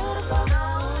 beautiful,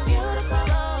 beautiful,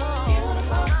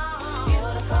 beautiful,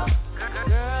 beautiful.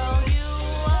 Girl, you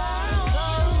are so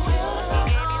beautiful. He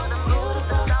gave you the moon,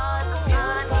 the stars, the sun.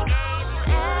 He gave you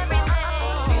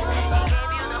everything. He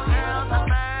gave you the pearls, the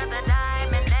fur, the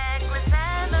diamond necklace,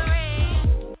 and the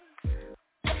ring.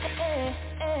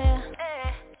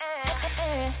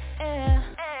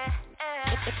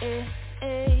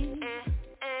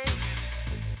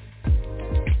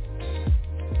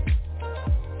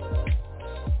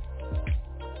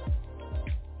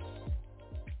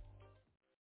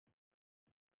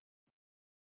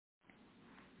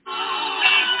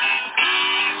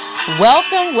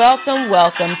 Welcome, welcome,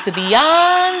 welcome to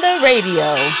Beyond the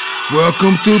Radio.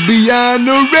 Welcome to Beyond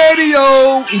the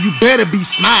Radio, and you better be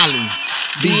smiling.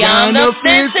 Beyond the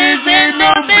fences in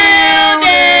the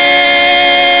building.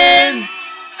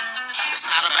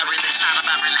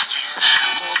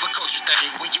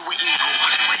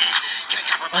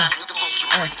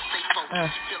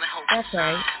 That's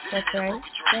right.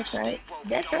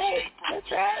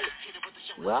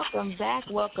 Welcome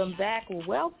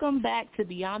back to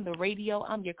Beyond the Radio.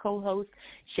 I'm your co-host,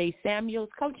 Shay Samuels,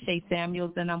 Coach Shay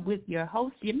Samuels, and I'm with your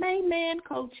host, your main man,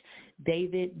 Coach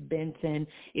David Benton.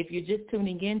 If you're just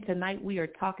tuning in tonight, we are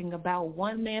talking about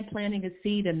one man planting a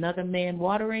seed, another man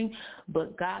watering,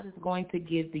 but God is going to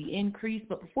give the increase.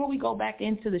 But before we go back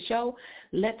into the show,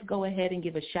 let's go ahead and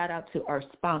give a shout out to our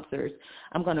sponsors.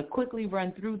 I'm going to quickly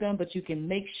run through them, but you can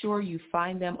make sure you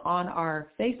find them on our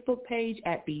Facebook page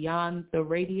at Beyond the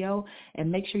Radio,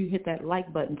 and make sure you hit that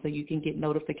like button so you can get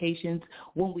notifications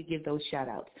when we give those shout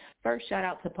outs. First, shout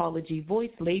out to Paula G. Voice,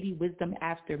 Lady Wisdom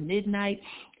After Midnight.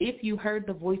 If you heard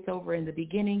the voiceover in the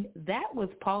beginning, that was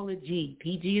Paula G.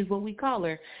 PG is what we call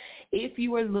her. If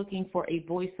you are looking for a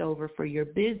voiceover for your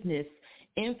business,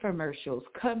 infomercials,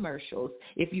 commercials,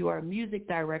 if you are a music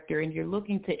director and you're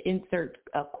looking to insert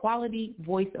a quality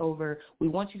voiceover, we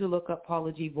want you to look up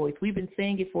Paula G. Voice. We've been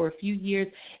saying it for a few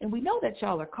years, and we know that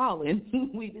y'all are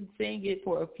calling. We've been saying it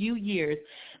for a few years,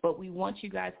 but we want you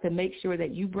guys to make sure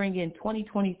that you bring in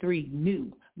 2023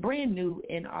 brand new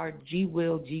in our G.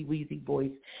 Will, G. Weezy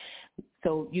voice.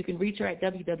 So you can reach her at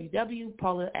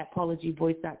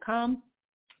www.paulagvoice.com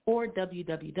or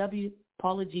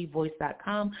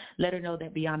www.paulagvoice.com. Let her know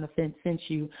that Beyond the Fence sent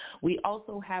you. We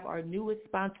also have our newest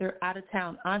sponsor, Out of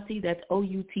Town Auntie. That's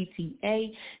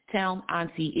OUTTA, Town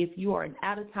Auntie. If you are an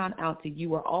out-of-town auntie,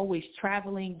 you are always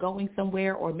traveling, going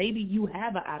somewhere, or maybe you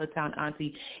have an out-of-town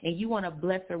auntie and you want to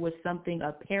bless her with something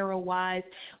apparel-wise,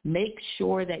 make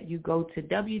sure that you go to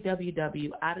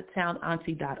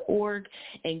www.outoftown.auntie.org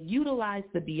and utilize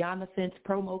the Beyond the Fence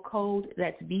promo code.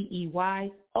 That's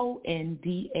BEYONDAFENCE,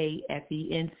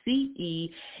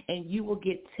 and you will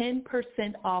get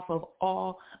 10% off of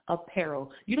all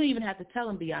apparel. You don't even have to tell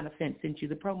them Beyond the Fence sent you.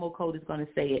 The promo code is going to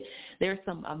say it. There's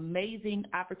some amazing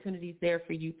opportunities there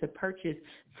for you to purchase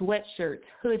sweatshirts,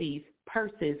 hoodies,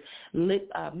 purses,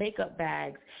 makeup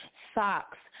bags,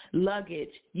 socks,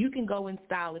 luggage. You can go in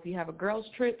style. If you have a girls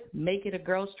trip, make it a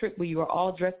girls trip where you are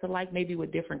all dressed alike, maybe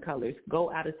with different colors. Go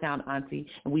Out of Town Auntie,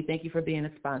 and we thank you for being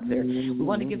a sponsor. We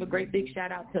want to give a great big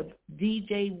shout out to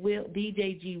DJ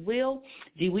G. Will.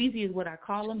 G Weezy is what I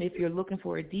call him. If you're looking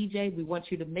for a DJ, we want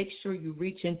you to make sure you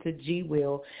reach into G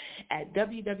Will at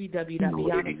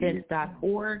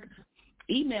www.beyondthefence.org.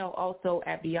 Email also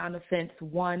at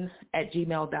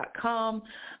beyondthefence1@gmail.com,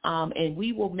 and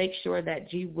we will make sure that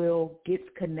G Will gets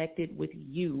connected with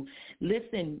you.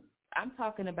 Listen, I'm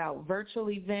talking about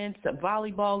virtual events,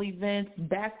 volleyball events,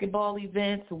 basketball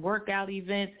events, workout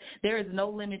events. There is no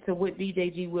limit to what DJ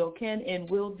G Will can and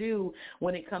will do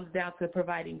when it comes down to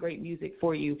providing great music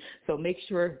for you. So make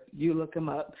sure you look him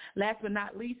up. Last but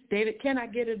not least, David, can I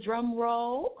get a drum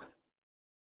roll?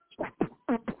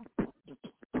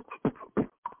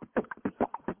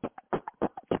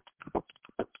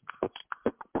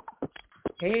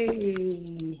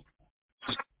 Hey.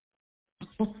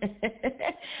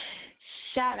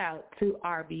 Shout out to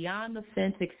our Beyond the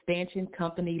Fence expansion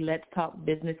company, Let's Talk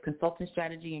Business Consulting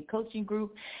Strategy and Coaching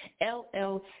Group,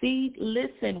 LLC.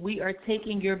 Listen, we are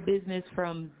taking your business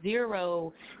from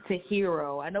zero to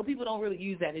hero. I know people don't really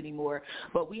use that anymore,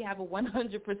 but we have a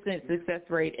 100% success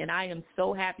rate, and I am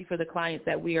so happy for the clients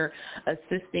that we are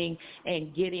assisting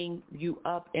and getting you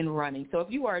up and running. So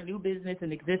if you are a new business,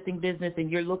 an existing business,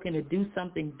 and you're looking to do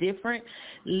something different,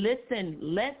 listen,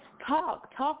 let's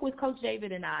talk. Talk with Coach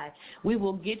David and I. We will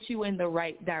will get you in the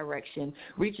right direction.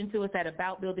 Reach into us at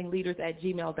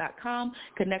aboutbuildingleaders@gmail.com.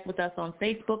 Connect with us on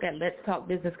Facebook at Let's Talk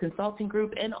Business Consulting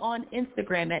Group and on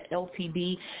Instagram at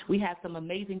LTB. We have some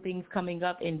amazing things coming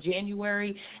up in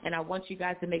January, and I want you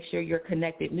guys to make sure you're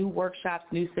connected. New workshops,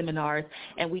 new seminars,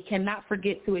 and we cannot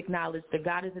forget to acknowledge the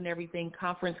God is in Everything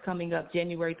conference coming up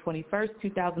January 21st,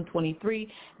 2023.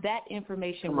 That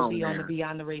information will be on the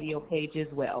Beyond the Radio page as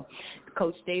well.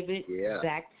 Coach David,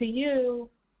 back to you.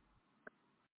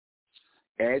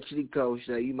 Actually, Coach,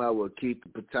 now you might well keep the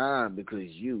baton because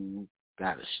you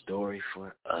got a story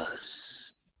for us.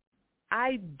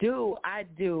 I do.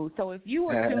 So if you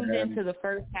were tuned into the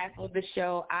first half of the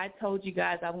show, I told you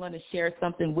guys I'm going to share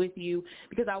something with you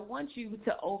because I want you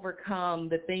to overcome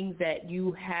the things that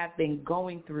you have been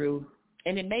going through.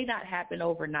 And it may not happen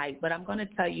overnight, but I'm going to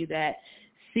tell you that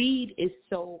seed is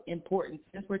so important.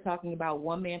 Since we're talking about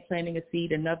one man planting a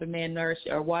seed, another man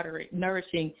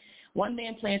nourishing. One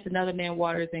man plants, another man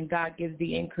waters, and God gives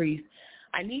the increase.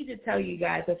 I need to tell you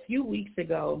guys, a few weeks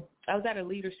ago, I was at a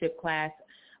leadership class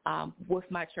with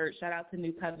my church. Shout out to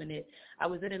New Covenant. I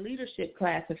was at a leadership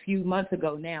class a few months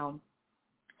ago now,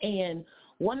 and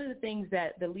one of the things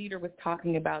that the leader was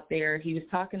talking about there, he was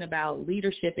talking about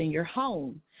leadership in your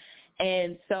home.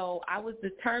 And so I was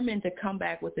determined to come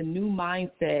back with a new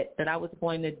mindset that I was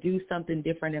going to do something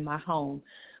different in my home.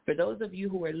 For those of you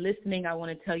who are listening, I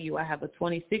want to tell you I have a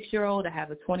 26-year-old, I have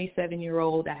a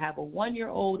 27-year-old, I have a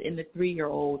 1-year-old and a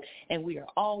 3-year-old, and we are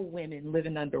all women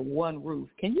living under one roof.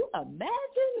 Can you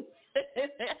imagine?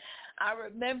 I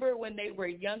remember when they were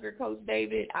younger, Coach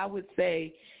David, I would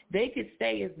say they could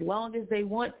stay as long as they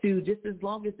want to, just as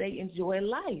long as they enjoy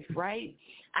life, right?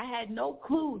 I had no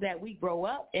clue that we grow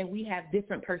up and we have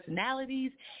different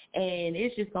personalities, and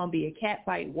it's just going to be a cat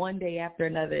fight one day after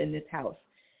another in this house.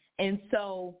 And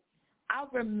so I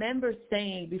remember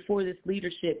saying before this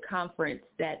leadership conference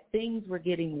that things were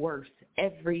getting worse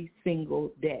every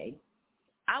single day.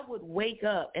 I would wake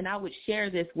up and I would share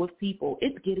this with people.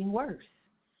 It's getting worse.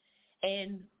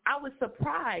 And I was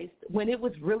surprised when it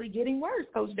was really getting worse,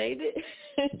 Coach David.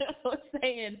 I was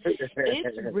saying,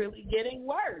 it's really getting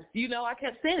worse. You know, I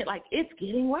kept saying it like, it's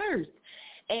getting worse.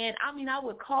 And, I mean, I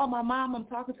would call my mom. I'm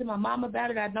talking to my mom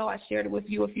about it. I know I shared it with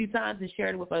you a few times and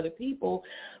shared it with other people.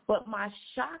 But my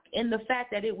shock in the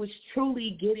fact that it was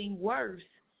truly getting worse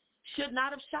should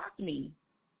not have shocked me.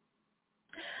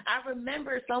 I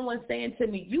remember someone saying to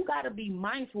me, you got to be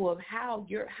mindful of how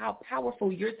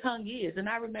powerful your tongue is. And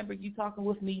I remember you talking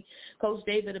with me, Coach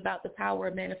David, about the power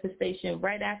of manifestation.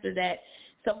 Right after that,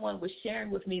 someone was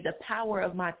sharing with me the power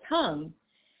of my tongue.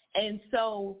 And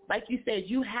so, like you said,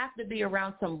 you have to be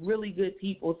around some really good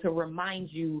people to remind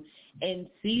you in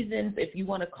seasons, if you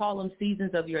want to call them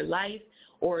seasons of your life,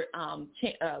 or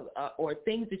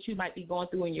things that you might be going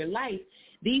through in your life.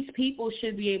 These people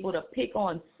should be able to pick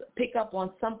up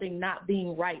on something not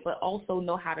being right, but also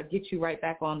know how to get you right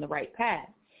back on the right path.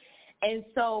 And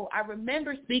so I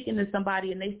remember speaking to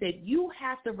somebody, and they said, you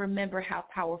have to remember how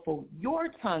powerful your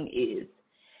tongue is.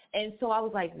 And so I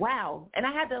was like, wow. And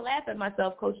I had to laugh at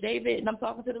myself, Coach David, and I'm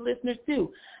talking to the listeners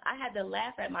too. I had to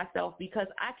laugh at myself because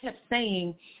I kept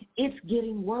saying, it's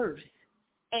getting worse.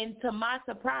 And to my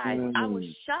surprise, I was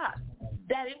shocked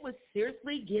that it was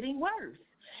seriously getting worse.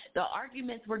 The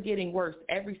arguments were getting worse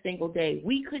every single day.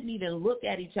 We couldn't even look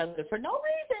at each other for no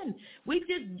reason. We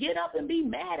just get up and be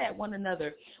mad at one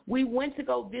another. We went to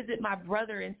go visit my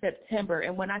brother in September,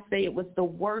 and when I say it was the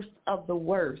worst of the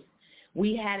worst,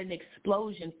 we had an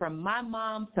explosion from my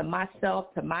mom to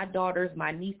myself to my daughters,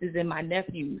 my nieces, and my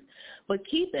nephews. But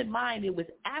keep in mind, it was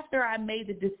after I made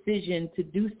the decision to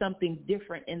do something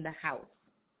different in the house.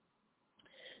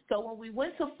 So when we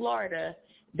went to Florida,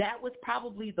 that was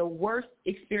probably the worst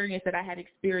experience that I had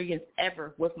experienced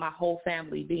ever with my whole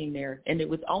family being there. And it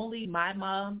was only my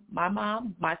mom,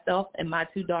 myself, and my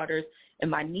 2 daughters, and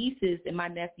my nieces and my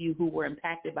nephew who were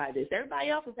impacted by this. Everybody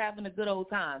else was having a good old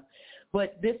time,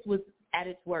 but this was at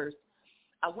its worst.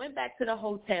 I went back to the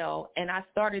hotel, and I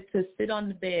started to sit on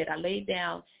the bed. I laid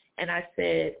down, and I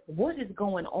said, what is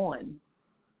going on?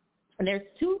 And there's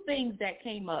 2 things that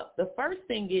came up. The first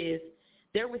thing is,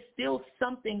 there was still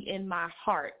something in my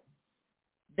heart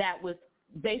that was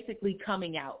basically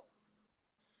coming out.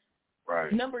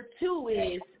 Right. Number two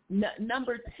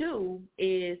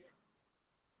is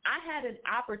I had an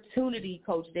opportunity,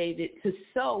 Coach David, to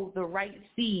sow the right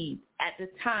seed at the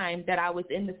time that I was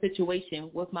in the situation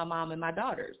with my mom and my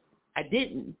daughters. I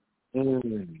didn't.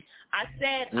 I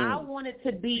said I wanted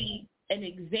to be an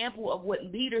example of what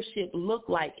leadership looked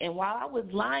like. And while I was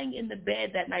lying in the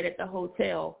bed that night at the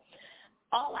hotel,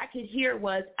 all I could hear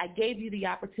was, I gave you the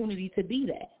opportunity to be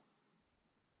that.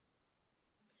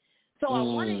 So I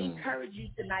want to encourage you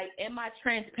tonight in my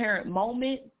transparent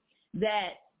moment,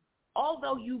 that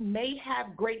although you may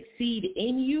have great seed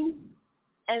in you,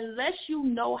 unless you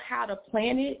know how to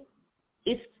plant it,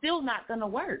 it's still not going to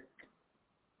work.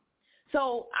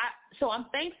 So I'm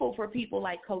thankful for people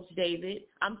like Coach David.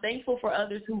 I'm thankful for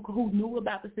others who knew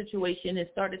about the situation and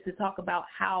started to talk about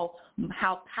how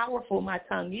powerful my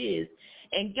tongue is.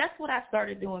 And guess what I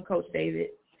started doing, Coach David?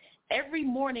 Every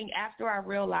morning after I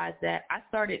realized that, I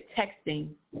started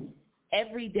texting,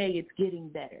 every day it's getting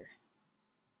better.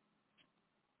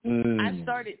 I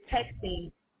started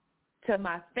texting to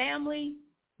my family,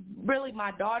 really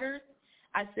my daughters.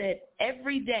 I said,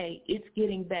 every day it's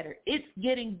getting better. It's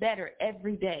getting better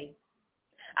every day.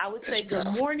 I would say good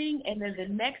morning, and then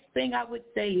the next thing I would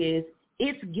say is,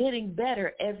 it's getting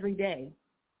better every day.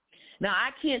 Now,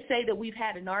 I can't say that we've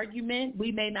had an argument.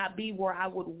 We may not be where I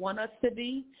would want us to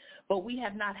be, but we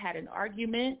have not had an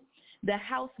argument. The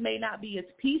house may not be as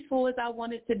peaceful as I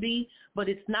want it to be, but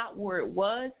it's not where it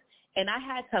was. And I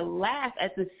had to laugh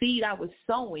at the seed I was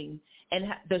sowing and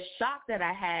the shock that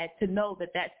I had to know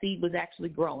that that seed was actually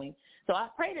growing. So I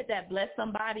pray that that blessed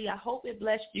somebody. I hope it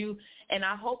blessed you, and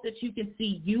I hope that you can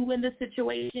see you in the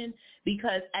situation,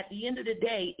 because at the end of the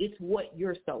day, it's what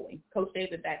you're sowing. Coach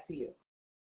David, back to you.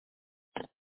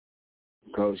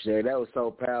 Coach Shay, that was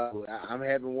so powerful. I'm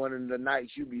having one of the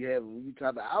nights you be having when you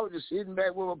talk about, I was just sitting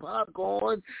back with my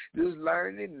popcorn, just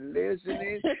learning and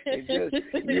listening, and just,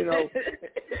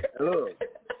 look,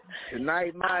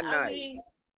 tonight my night. Mean,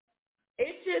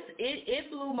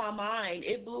 it blew my mind.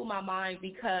 It blew my mind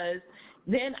because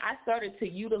then I started to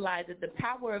utilize it. The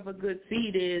power of a good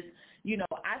seed is,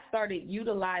 I started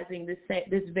utilizing this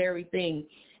very thing.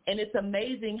 And it's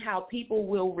amazing how people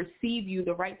will receive you.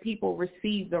 The right people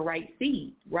receive the right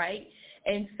seed, right?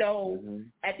 And so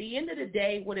at the end of the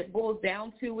day, what it boils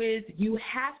down to is you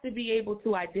have to be able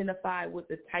to identify what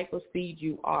the type of seed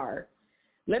you are.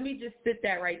 Let me just sit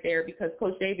that right there, because,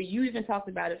 Coach David, you even talked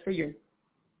about it for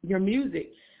your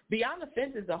music. Beyond the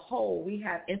Fence as a whole, we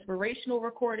have inspirational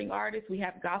recording artists. We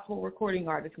have gospel recording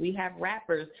artists. We have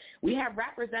rappers. We have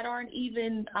rappers that aren't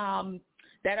even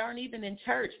in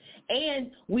church.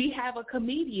 And we have a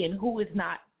comedian who is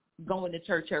not going to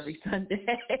church every Sunday.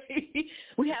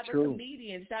 We have a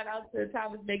comedian. Shout out to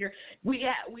Thomas Baker. We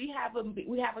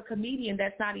have a comedian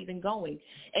that's not even going.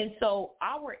 And so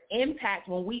our impact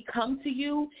when we come to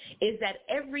you is that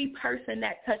every person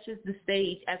that touches the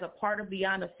stage as a part of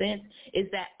Beyond the Fence is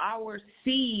that our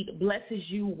seed blesses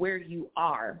you where you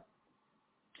are.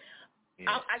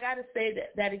 I got to say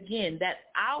that again, that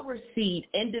our seed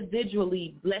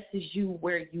individually blesses you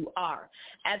where you are.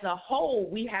 As a whole,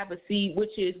 we have a seed,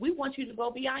 which is we want you to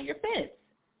go beyond your fence.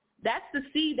 That's the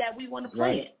seed that we want to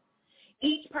plant. Right.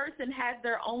 Each person has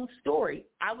their own story.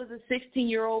 I was a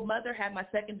 16-year-old mother, had my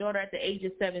second daughter at the age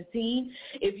of 17.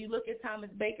 If you look at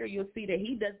Thomas Baker, you'll see that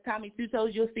he does Tommy Two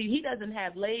Toes. You'll see he doesn't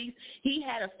have legs. He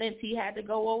had a fence he had to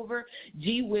go over.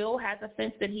 G. Will has a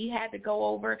fence that he had to go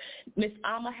over. Miss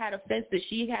Alma had a fence that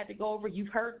she had to go over. You've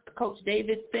heard Coach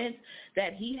David's fence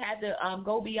that he had to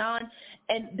go beyond.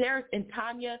 And there's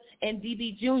Tanya and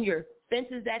DB Jr.,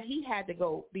 fences that he had to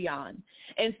go beyond.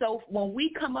 And so when we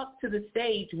come up to the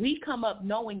stage, we come up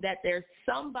knowing that there's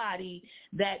somebody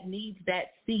that needs that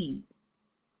seed.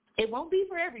 It won't be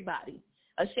for everybody.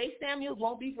 A Shay Samuels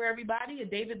won't be for everybody. A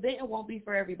David Benton won't be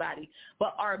for everybody.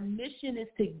 But our mission is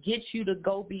to get you to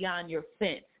go beyond your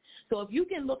fence. So if you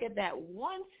can look at that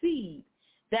one seed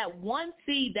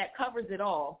that covers it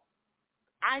all,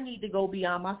 I need to go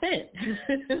beyond my fence,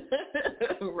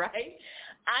 right?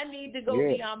 I need to go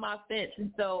beyond my fence.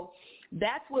 And so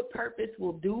that's what purpose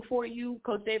will do for you.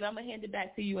 Coach David, I'm going to hand it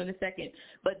back to you in a second.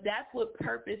 But that's what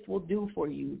purpose will do for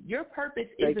you. Your purpose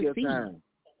is a seed.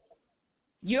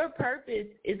 Your purpose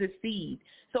is a seed.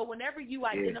 So whenever you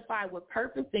identify with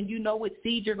purpose, then you know what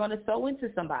seed you're going to sow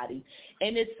into somebody.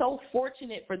 And it's so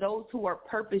fortunate for those who are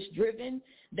purpose-driven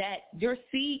that your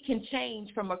seed can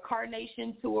change from a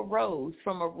carnation to a rose,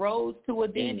 from a rose to a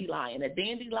dandelion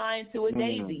to a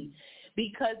daisy,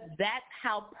 because that's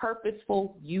how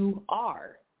purposeful you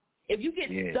are. If you get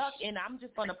stuck in, I'm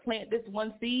just going to plant this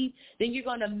one seed, then you're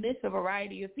going to miss a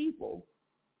variety of people.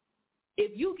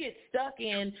 If you get stuck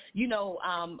in,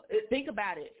 think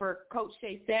about it. For Coach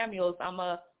Shay Samuels, I'm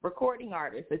a recording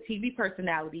artist, a TV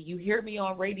personality. You hear me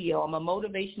on radio. I'm a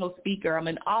motivational speaker. I'm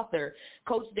an author.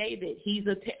 Coach David, he's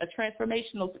a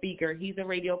transformational speaker. He's a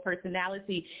radio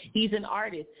personality. He's an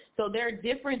artist. So there are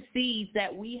different seeds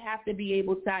that we have to be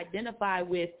able to identify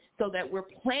with so that we're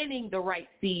planting the right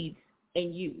seeds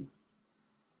in you.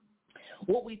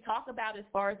 What we talk about as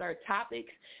far as our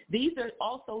topics, these are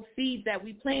also seeds that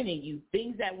we plant in you,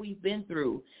 things that we've been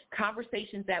through,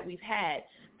 conversations that we've had,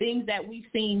 things that we've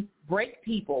seen break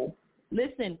people.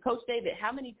 Listen, Coach David,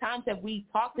 how many times have we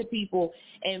talked to people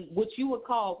and what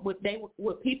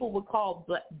people would call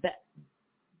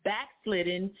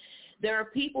backslidden? There are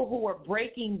people who are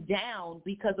breaking down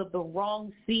because of the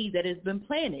wrong seed that has been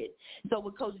planted. So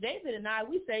with Coach David and I,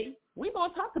 we say we're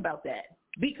going to talk about that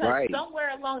because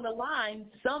somewhere along the line,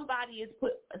 somebody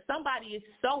is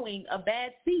sowing a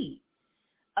bad seed.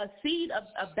 A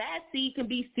bad seed can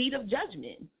be seed of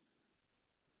judgment.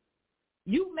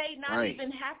 You may not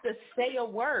even have to say a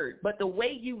word, but the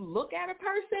way you look at a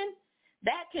person,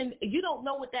 you don't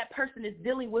know what that person is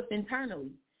dealing with internally.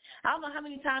 I don't know how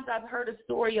many times I've heard a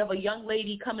story of a young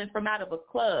lady coming from out of a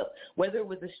club, whether it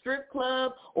was a strip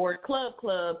club or a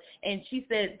club, and she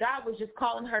said God was just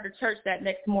calling her to church that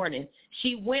next morning.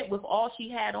 She went with all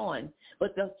she had on,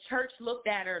 but the church looked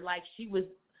at her like she was,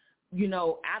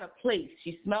 out of place.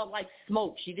 She smelled like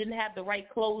smoke. She didn't have the right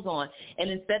clothes on.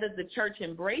 And instead of the church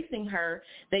embracing her,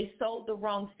 they sowed the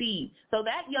wrong seed. So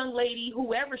that young lady,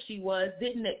 whoever she was,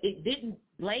 didn't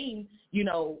blame,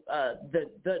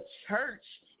 the church.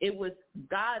 It was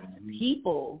God's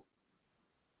people.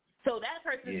 So that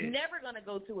person's never going to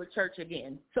go to a church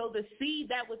again. So the seed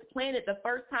that was planted the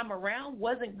first time around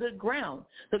wasn't good ground.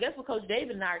 So guess what Coach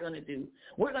David and I are going to do?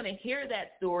 We're going to hear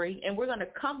that story, and we're going to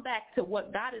come back to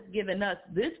what God has given us,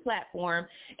 this platform,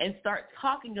 and start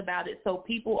talking about it so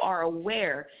people are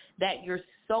aware that you're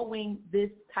sowing this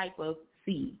type of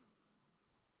seed.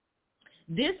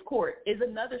 Discord is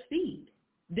another seed.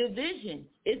 Division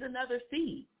is another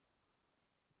seed.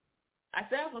 I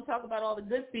said I was going to talk about all the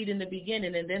good seed in the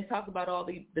beginning and then talk about all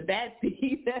the bad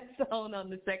seed that's sown on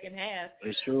the second half.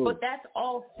 It's true. But that's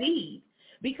all seed.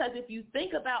 Because if you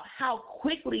think about how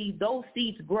quickly those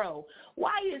seeds grow,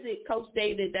 why is it, Coach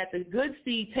David, that the good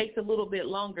seed takes a little bit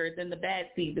longer than the bad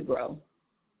seed to grow?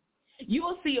 You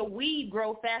will see a weed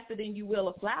grow faster than you will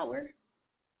a flower.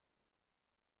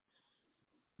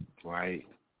 Right.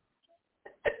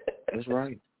 That's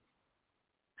right.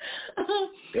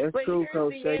 That's cool,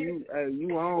 Coach Shay.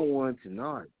 You on one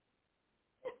tonight.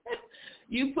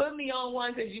 You put me on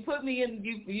one because you put me in.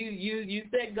 You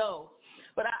said go,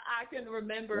 but I can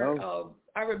remember.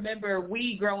 I remember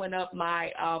weed growing up.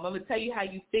 I'm gonna tell you how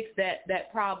you fix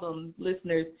that problem,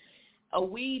 listeners. There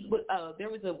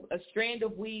was a strand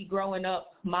of weed growing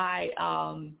up my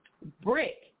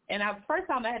brick, and first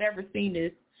time I had ever seen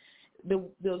this, the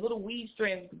little weed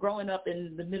strand growing up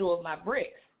in the middle of my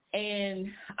bricks. And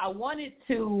I wanted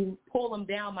to pull them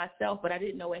down myself, but I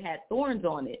didn't know it had thorns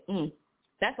on it.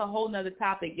 That's a whole nother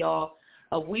topic, y'all,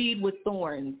 a weed with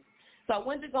thorns. So I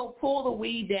went to go pull the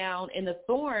weed down, and the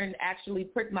thorn actually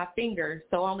pricked my finger,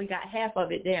 so I only got half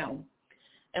of it down.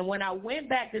 And when I went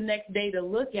back the next day to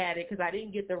look at it, because I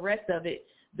didn't get the rest of it,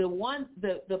 the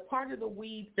part of the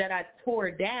weeds that I tore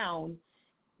down,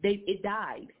 it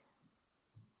died.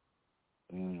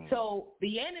 So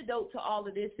the antidote to all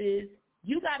of this is,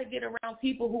 you got to get around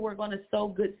people who are going to sow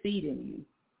good seed in you.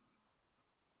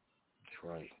 That's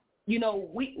right.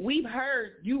 We've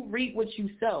heard you reap what you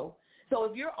sow. So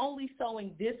if you're only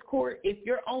sowing discord, if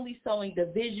you're only sowing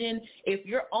division, if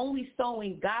you're only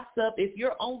sowing gossip, if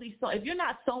you're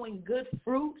not sowing good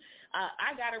fruit,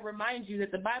 I got to remind you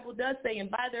that the Bible does say, and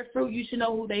by their fruit you should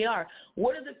know who they are.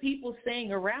 What are the people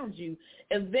saying around you?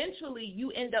 Eventually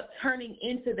you end up turning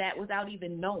into that without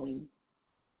even knowing.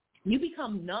 You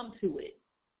become numb to it.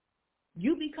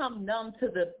 You become numb to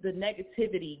the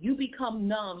negativity. You become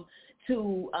numb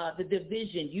to the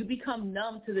division. You become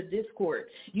numb to the discord.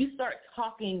 You start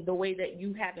talking the way that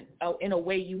you haven't, in a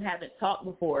way you haven't talked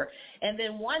before. And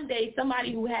then one day,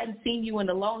 somebody who hadn't seen you in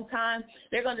a long time,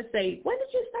 they're going to say, when did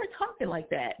you start talking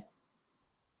like that?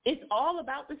 It's all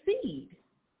about the seed.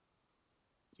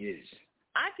 Yes.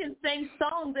 I can sing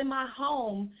songs in my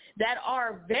home that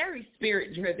are very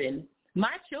spirit-driven.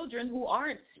 My children who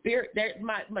aren't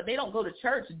they don't go to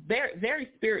church, very, very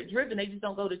spirit-driven. They just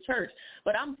don't go to church.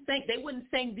 But they wouldn't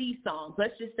sing these songs.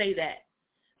 Let's just say that.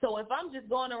 So if I'm just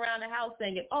going around the house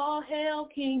singing, "All hail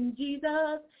King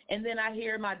Jesus," and then I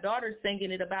hear my daughter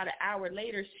singing it about an hour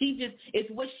later,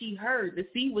 it's what she heard. The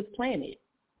seed was planted.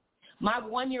 My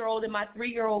 1-year-old and my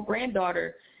 3-year-old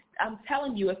granddaughter, I'm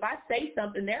telling you, if I say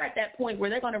something, they're at that point where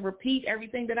they're going to repeat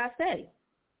everything that I say.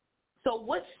 So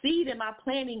what seed am I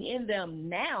planting in them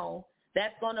now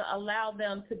that's going to allow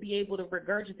them to be able to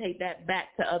regurgitate that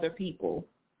back to other people?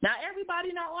 Now,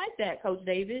 everybody not like that, Coach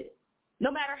David.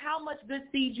 No matter how much good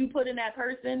seed you put in that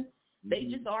person, they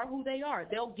just are who they are.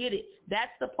 They'll get it. That's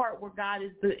the part where God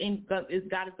is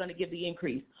going to give the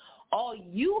increase. All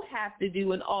you have to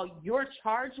do and all you're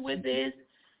charged with is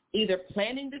either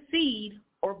planting the seed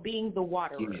or being the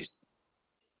waterer.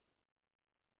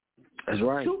 That's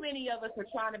right. Too many of us are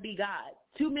trying to be God.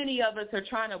 Too many of us are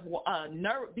trying to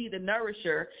be the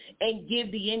nourisher and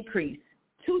give the increase.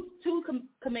 Two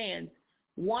commands.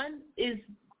 One is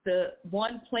the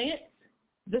one plants,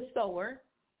 the sower,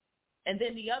 and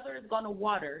then the other is going to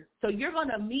water. So you're going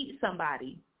to meet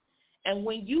somebody. And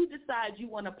when you decide you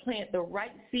want to plant the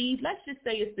right seed, let's just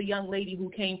say it's the young lady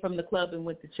who came from the club and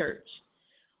went to church.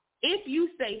 If you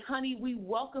say, honey, we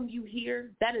welcome you here,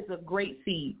 that is a great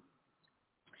seed.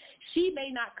 She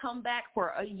may not come back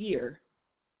for a year,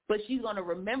 but she's going to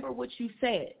remember what you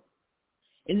said.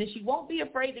 And then she won't be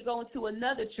afraid to go into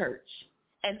another church.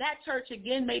 And that church,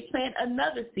 again, may plant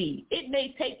another seed. It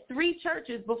may take 3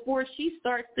 churches before she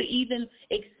starts to even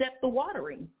accept the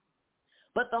watering.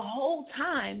 But the whole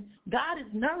time, God is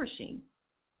nourishing.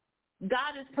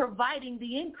 God is providing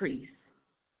the increase.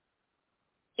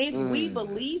 If we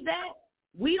believe that,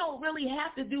 we don't really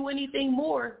have to do anything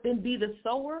more than be the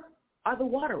sower or the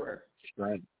waterer. That's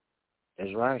right.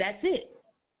 That's right. That's it.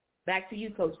 Back to you,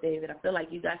 Coach David. I feel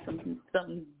like you got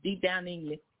something deep down in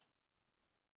you.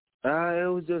 It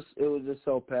was just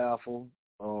so powerful.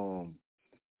 All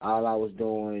I was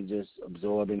doing just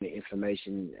absorbing the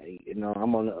information. You know,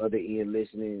 I'm on the other end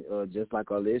listening, just like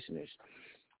our listeners.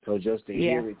 So just to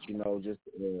hear it, you know,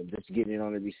 just getting it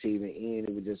on the receiving end,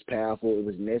 it was just powerful. It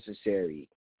was necessary.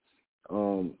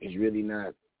 It's really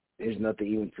not. There's nothing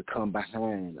even to come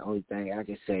behind. The only thing I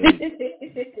can say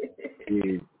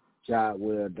is job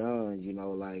well done. You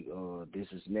know, like this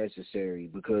is necessary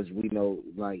because we know,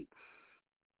 like,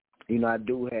 you know, I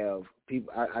do have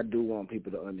people. I do want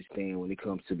people to understand when it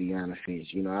comes to Beyond the Fence.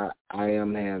 You know, I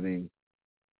am having,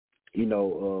 you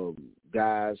know,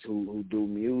 guys who do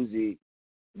music.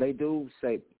 They do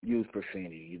use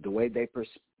profanity. The way they,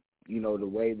 the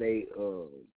way they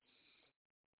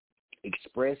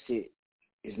express it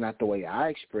is not the way I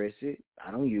express it. I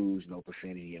don't use no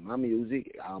profanity in my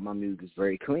music. All my music is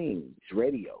very clean. It's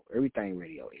radio. Everything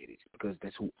radio edits because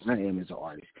that's who I am as an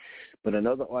artist. But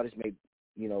another artist may,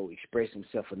 you know, express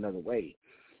himself another way.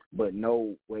 But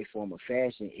no way, form, or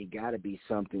fashion, it got to be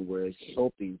something where it's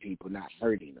helping people, not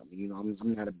hurting them. You know, I'm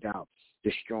not about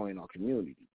destroying our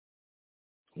community.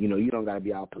 You know, you don't got to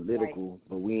be all political,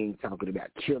 but we ain't talking about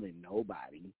killing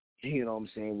nobody. You know what I'm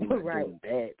saying? We're not doing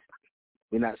that.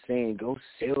 We're not saying go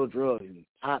sell drugs and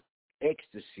pop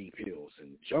ecstasy pills and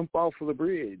jump off of the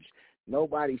bridge.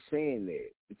 Nobody's saying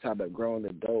that. We're talking about grown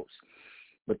adults,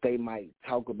 but they might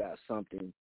talk about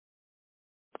something.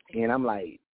 And I'm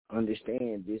like,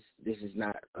 understand this is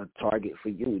not a target for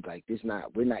you. Like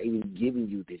we're not even giving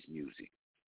you this music.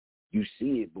 You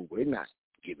see it, but we're not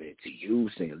giving it to you,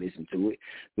 saying listen to it.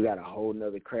 We got a whole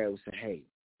nother crowd saying, hey,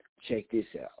 check this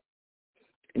out.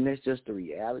 And that's just the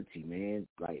reality, man.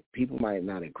 Like, people might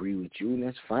not agree with you, and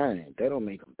that's fine. That don't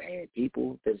make them bad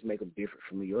people. That just make them different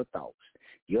from your thoughts.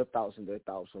 Your thoughts and their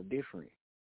thoughts are different.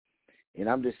 And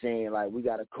I'm just saying, like, we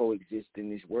got to coexist in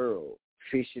this world.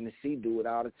 Fish in the sea do it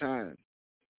all the time.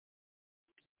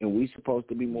 And we supposed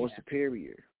to be more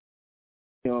superior.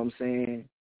 You know what I'm saying?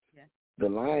 Yeah. The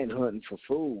lion hunting for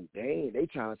food. They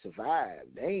trying to survive.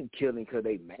 They ain't killing because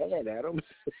they mad at them.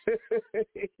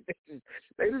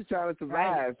 they just trying to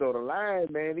survive. Right. So the lion,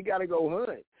 man, he got to go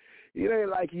hunt. It ain't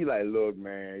like he like, look,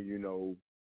 man, you know,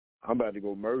 I'm about to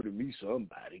go murder me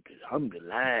somebody because I'm the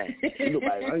lion.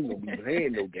 Nobody, I ain't going to be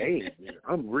playing no games.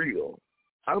 I'm real.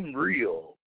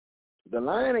 The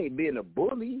lion ain't being a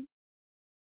bully.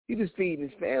 He just feeding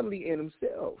his family and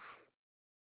himself.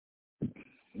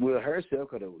 Well, herself,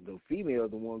 because the female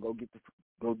the one go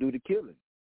do the killing.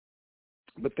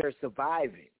 But they're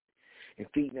surviving and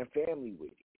feeding their family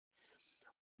with it.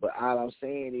 But all I'm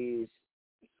saying is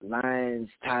lions,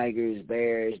 tigers,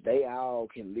 bears, they all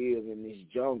can live in this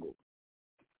jungle.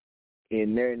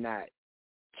 And they're not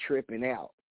tripping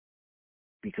out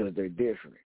because they're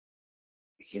different.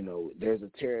 You know, there's a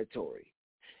territory.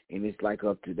 And it's like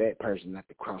up to that person not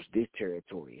to cross this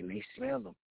territory. And they smell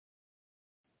them.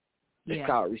 It's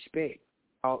called respect.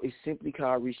 It's simply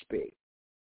called respect.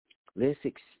 Let's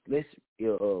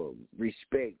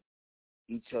respect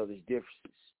each other's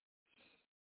differences.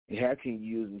 And how can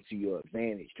you use them to your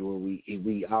advantage to where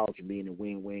we all can be in a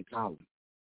win-win column?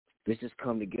 Let's just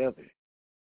come together.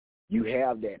 You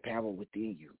have that power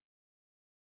within you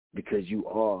because you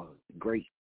are great.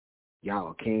 Y'all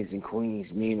are kings and queens,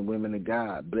 men and women of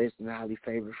God, blessed and highly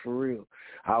favored for real.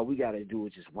 All we got to do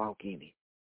is just walk in it.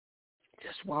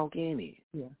 Just walk in it.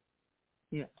 Yeah.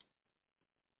 Yeah.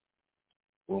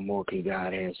 What more can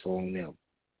God ask from them?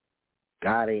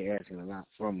 God ain't asking a lot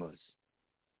from us.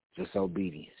 just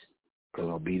obedience, because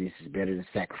obedience is better than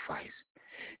sacrifice.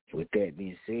 And with that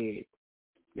being said,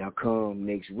 y'all come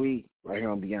next week right here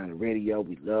on Beyond the Radio.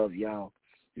 We love y'all.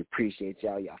 We appreciate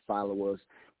y'all. Y'all follow us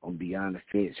on Beyond the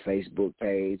Fence Facebook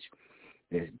page.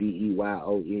 That's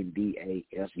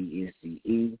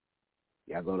BeyondTheFence.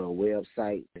 Y'all go to our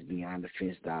website. It's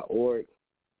beyondthefence.org.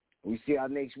 We see y'all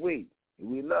next week.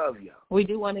 We love y'all. We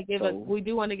do want to give a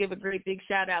great big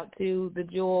shout out to the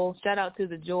Jewel. Shout out to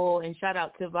the Jewel, and shout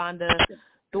out to Vonda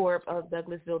Thorpe of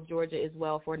Douglasville, Georgia, as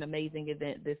well for an amazing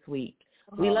event this week.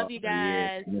 We love you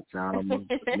guys. Yes,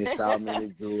 Miss Alma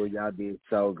and Jewel, y'all did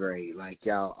so great. Like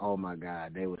y'all, oh my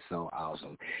God, they were so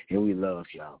awesome, and we love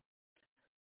y'all.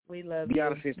 We love you.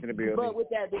 Beyond you. the Fence in the building. But with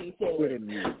that being said, we're the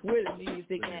music. We're the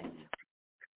music.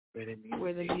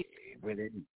 We're the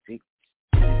music.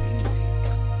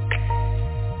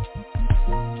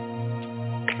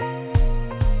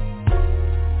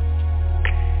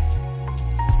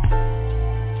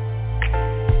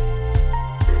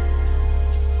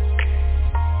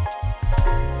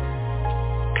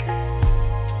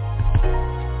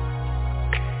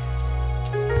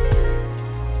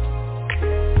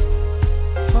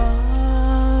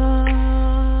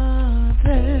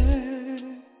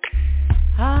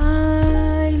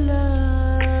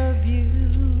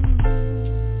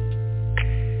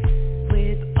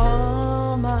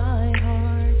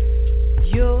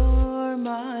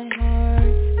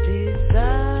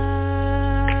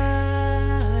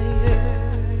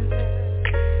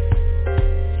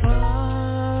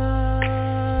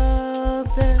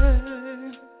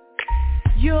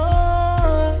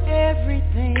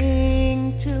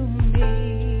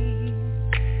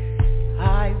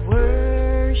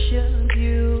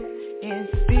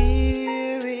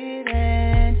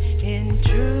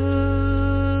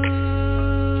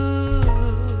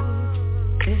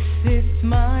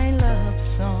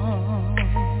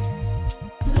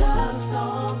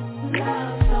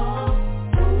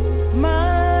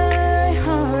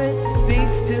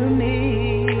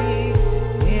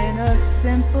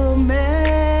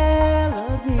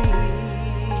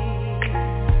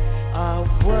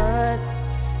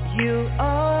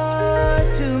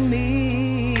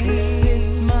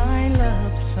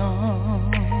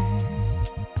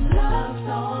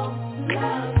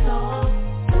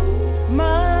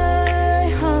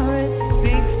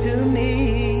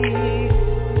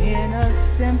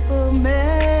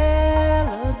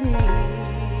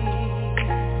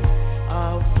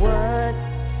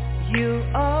 You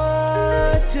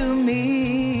are to me.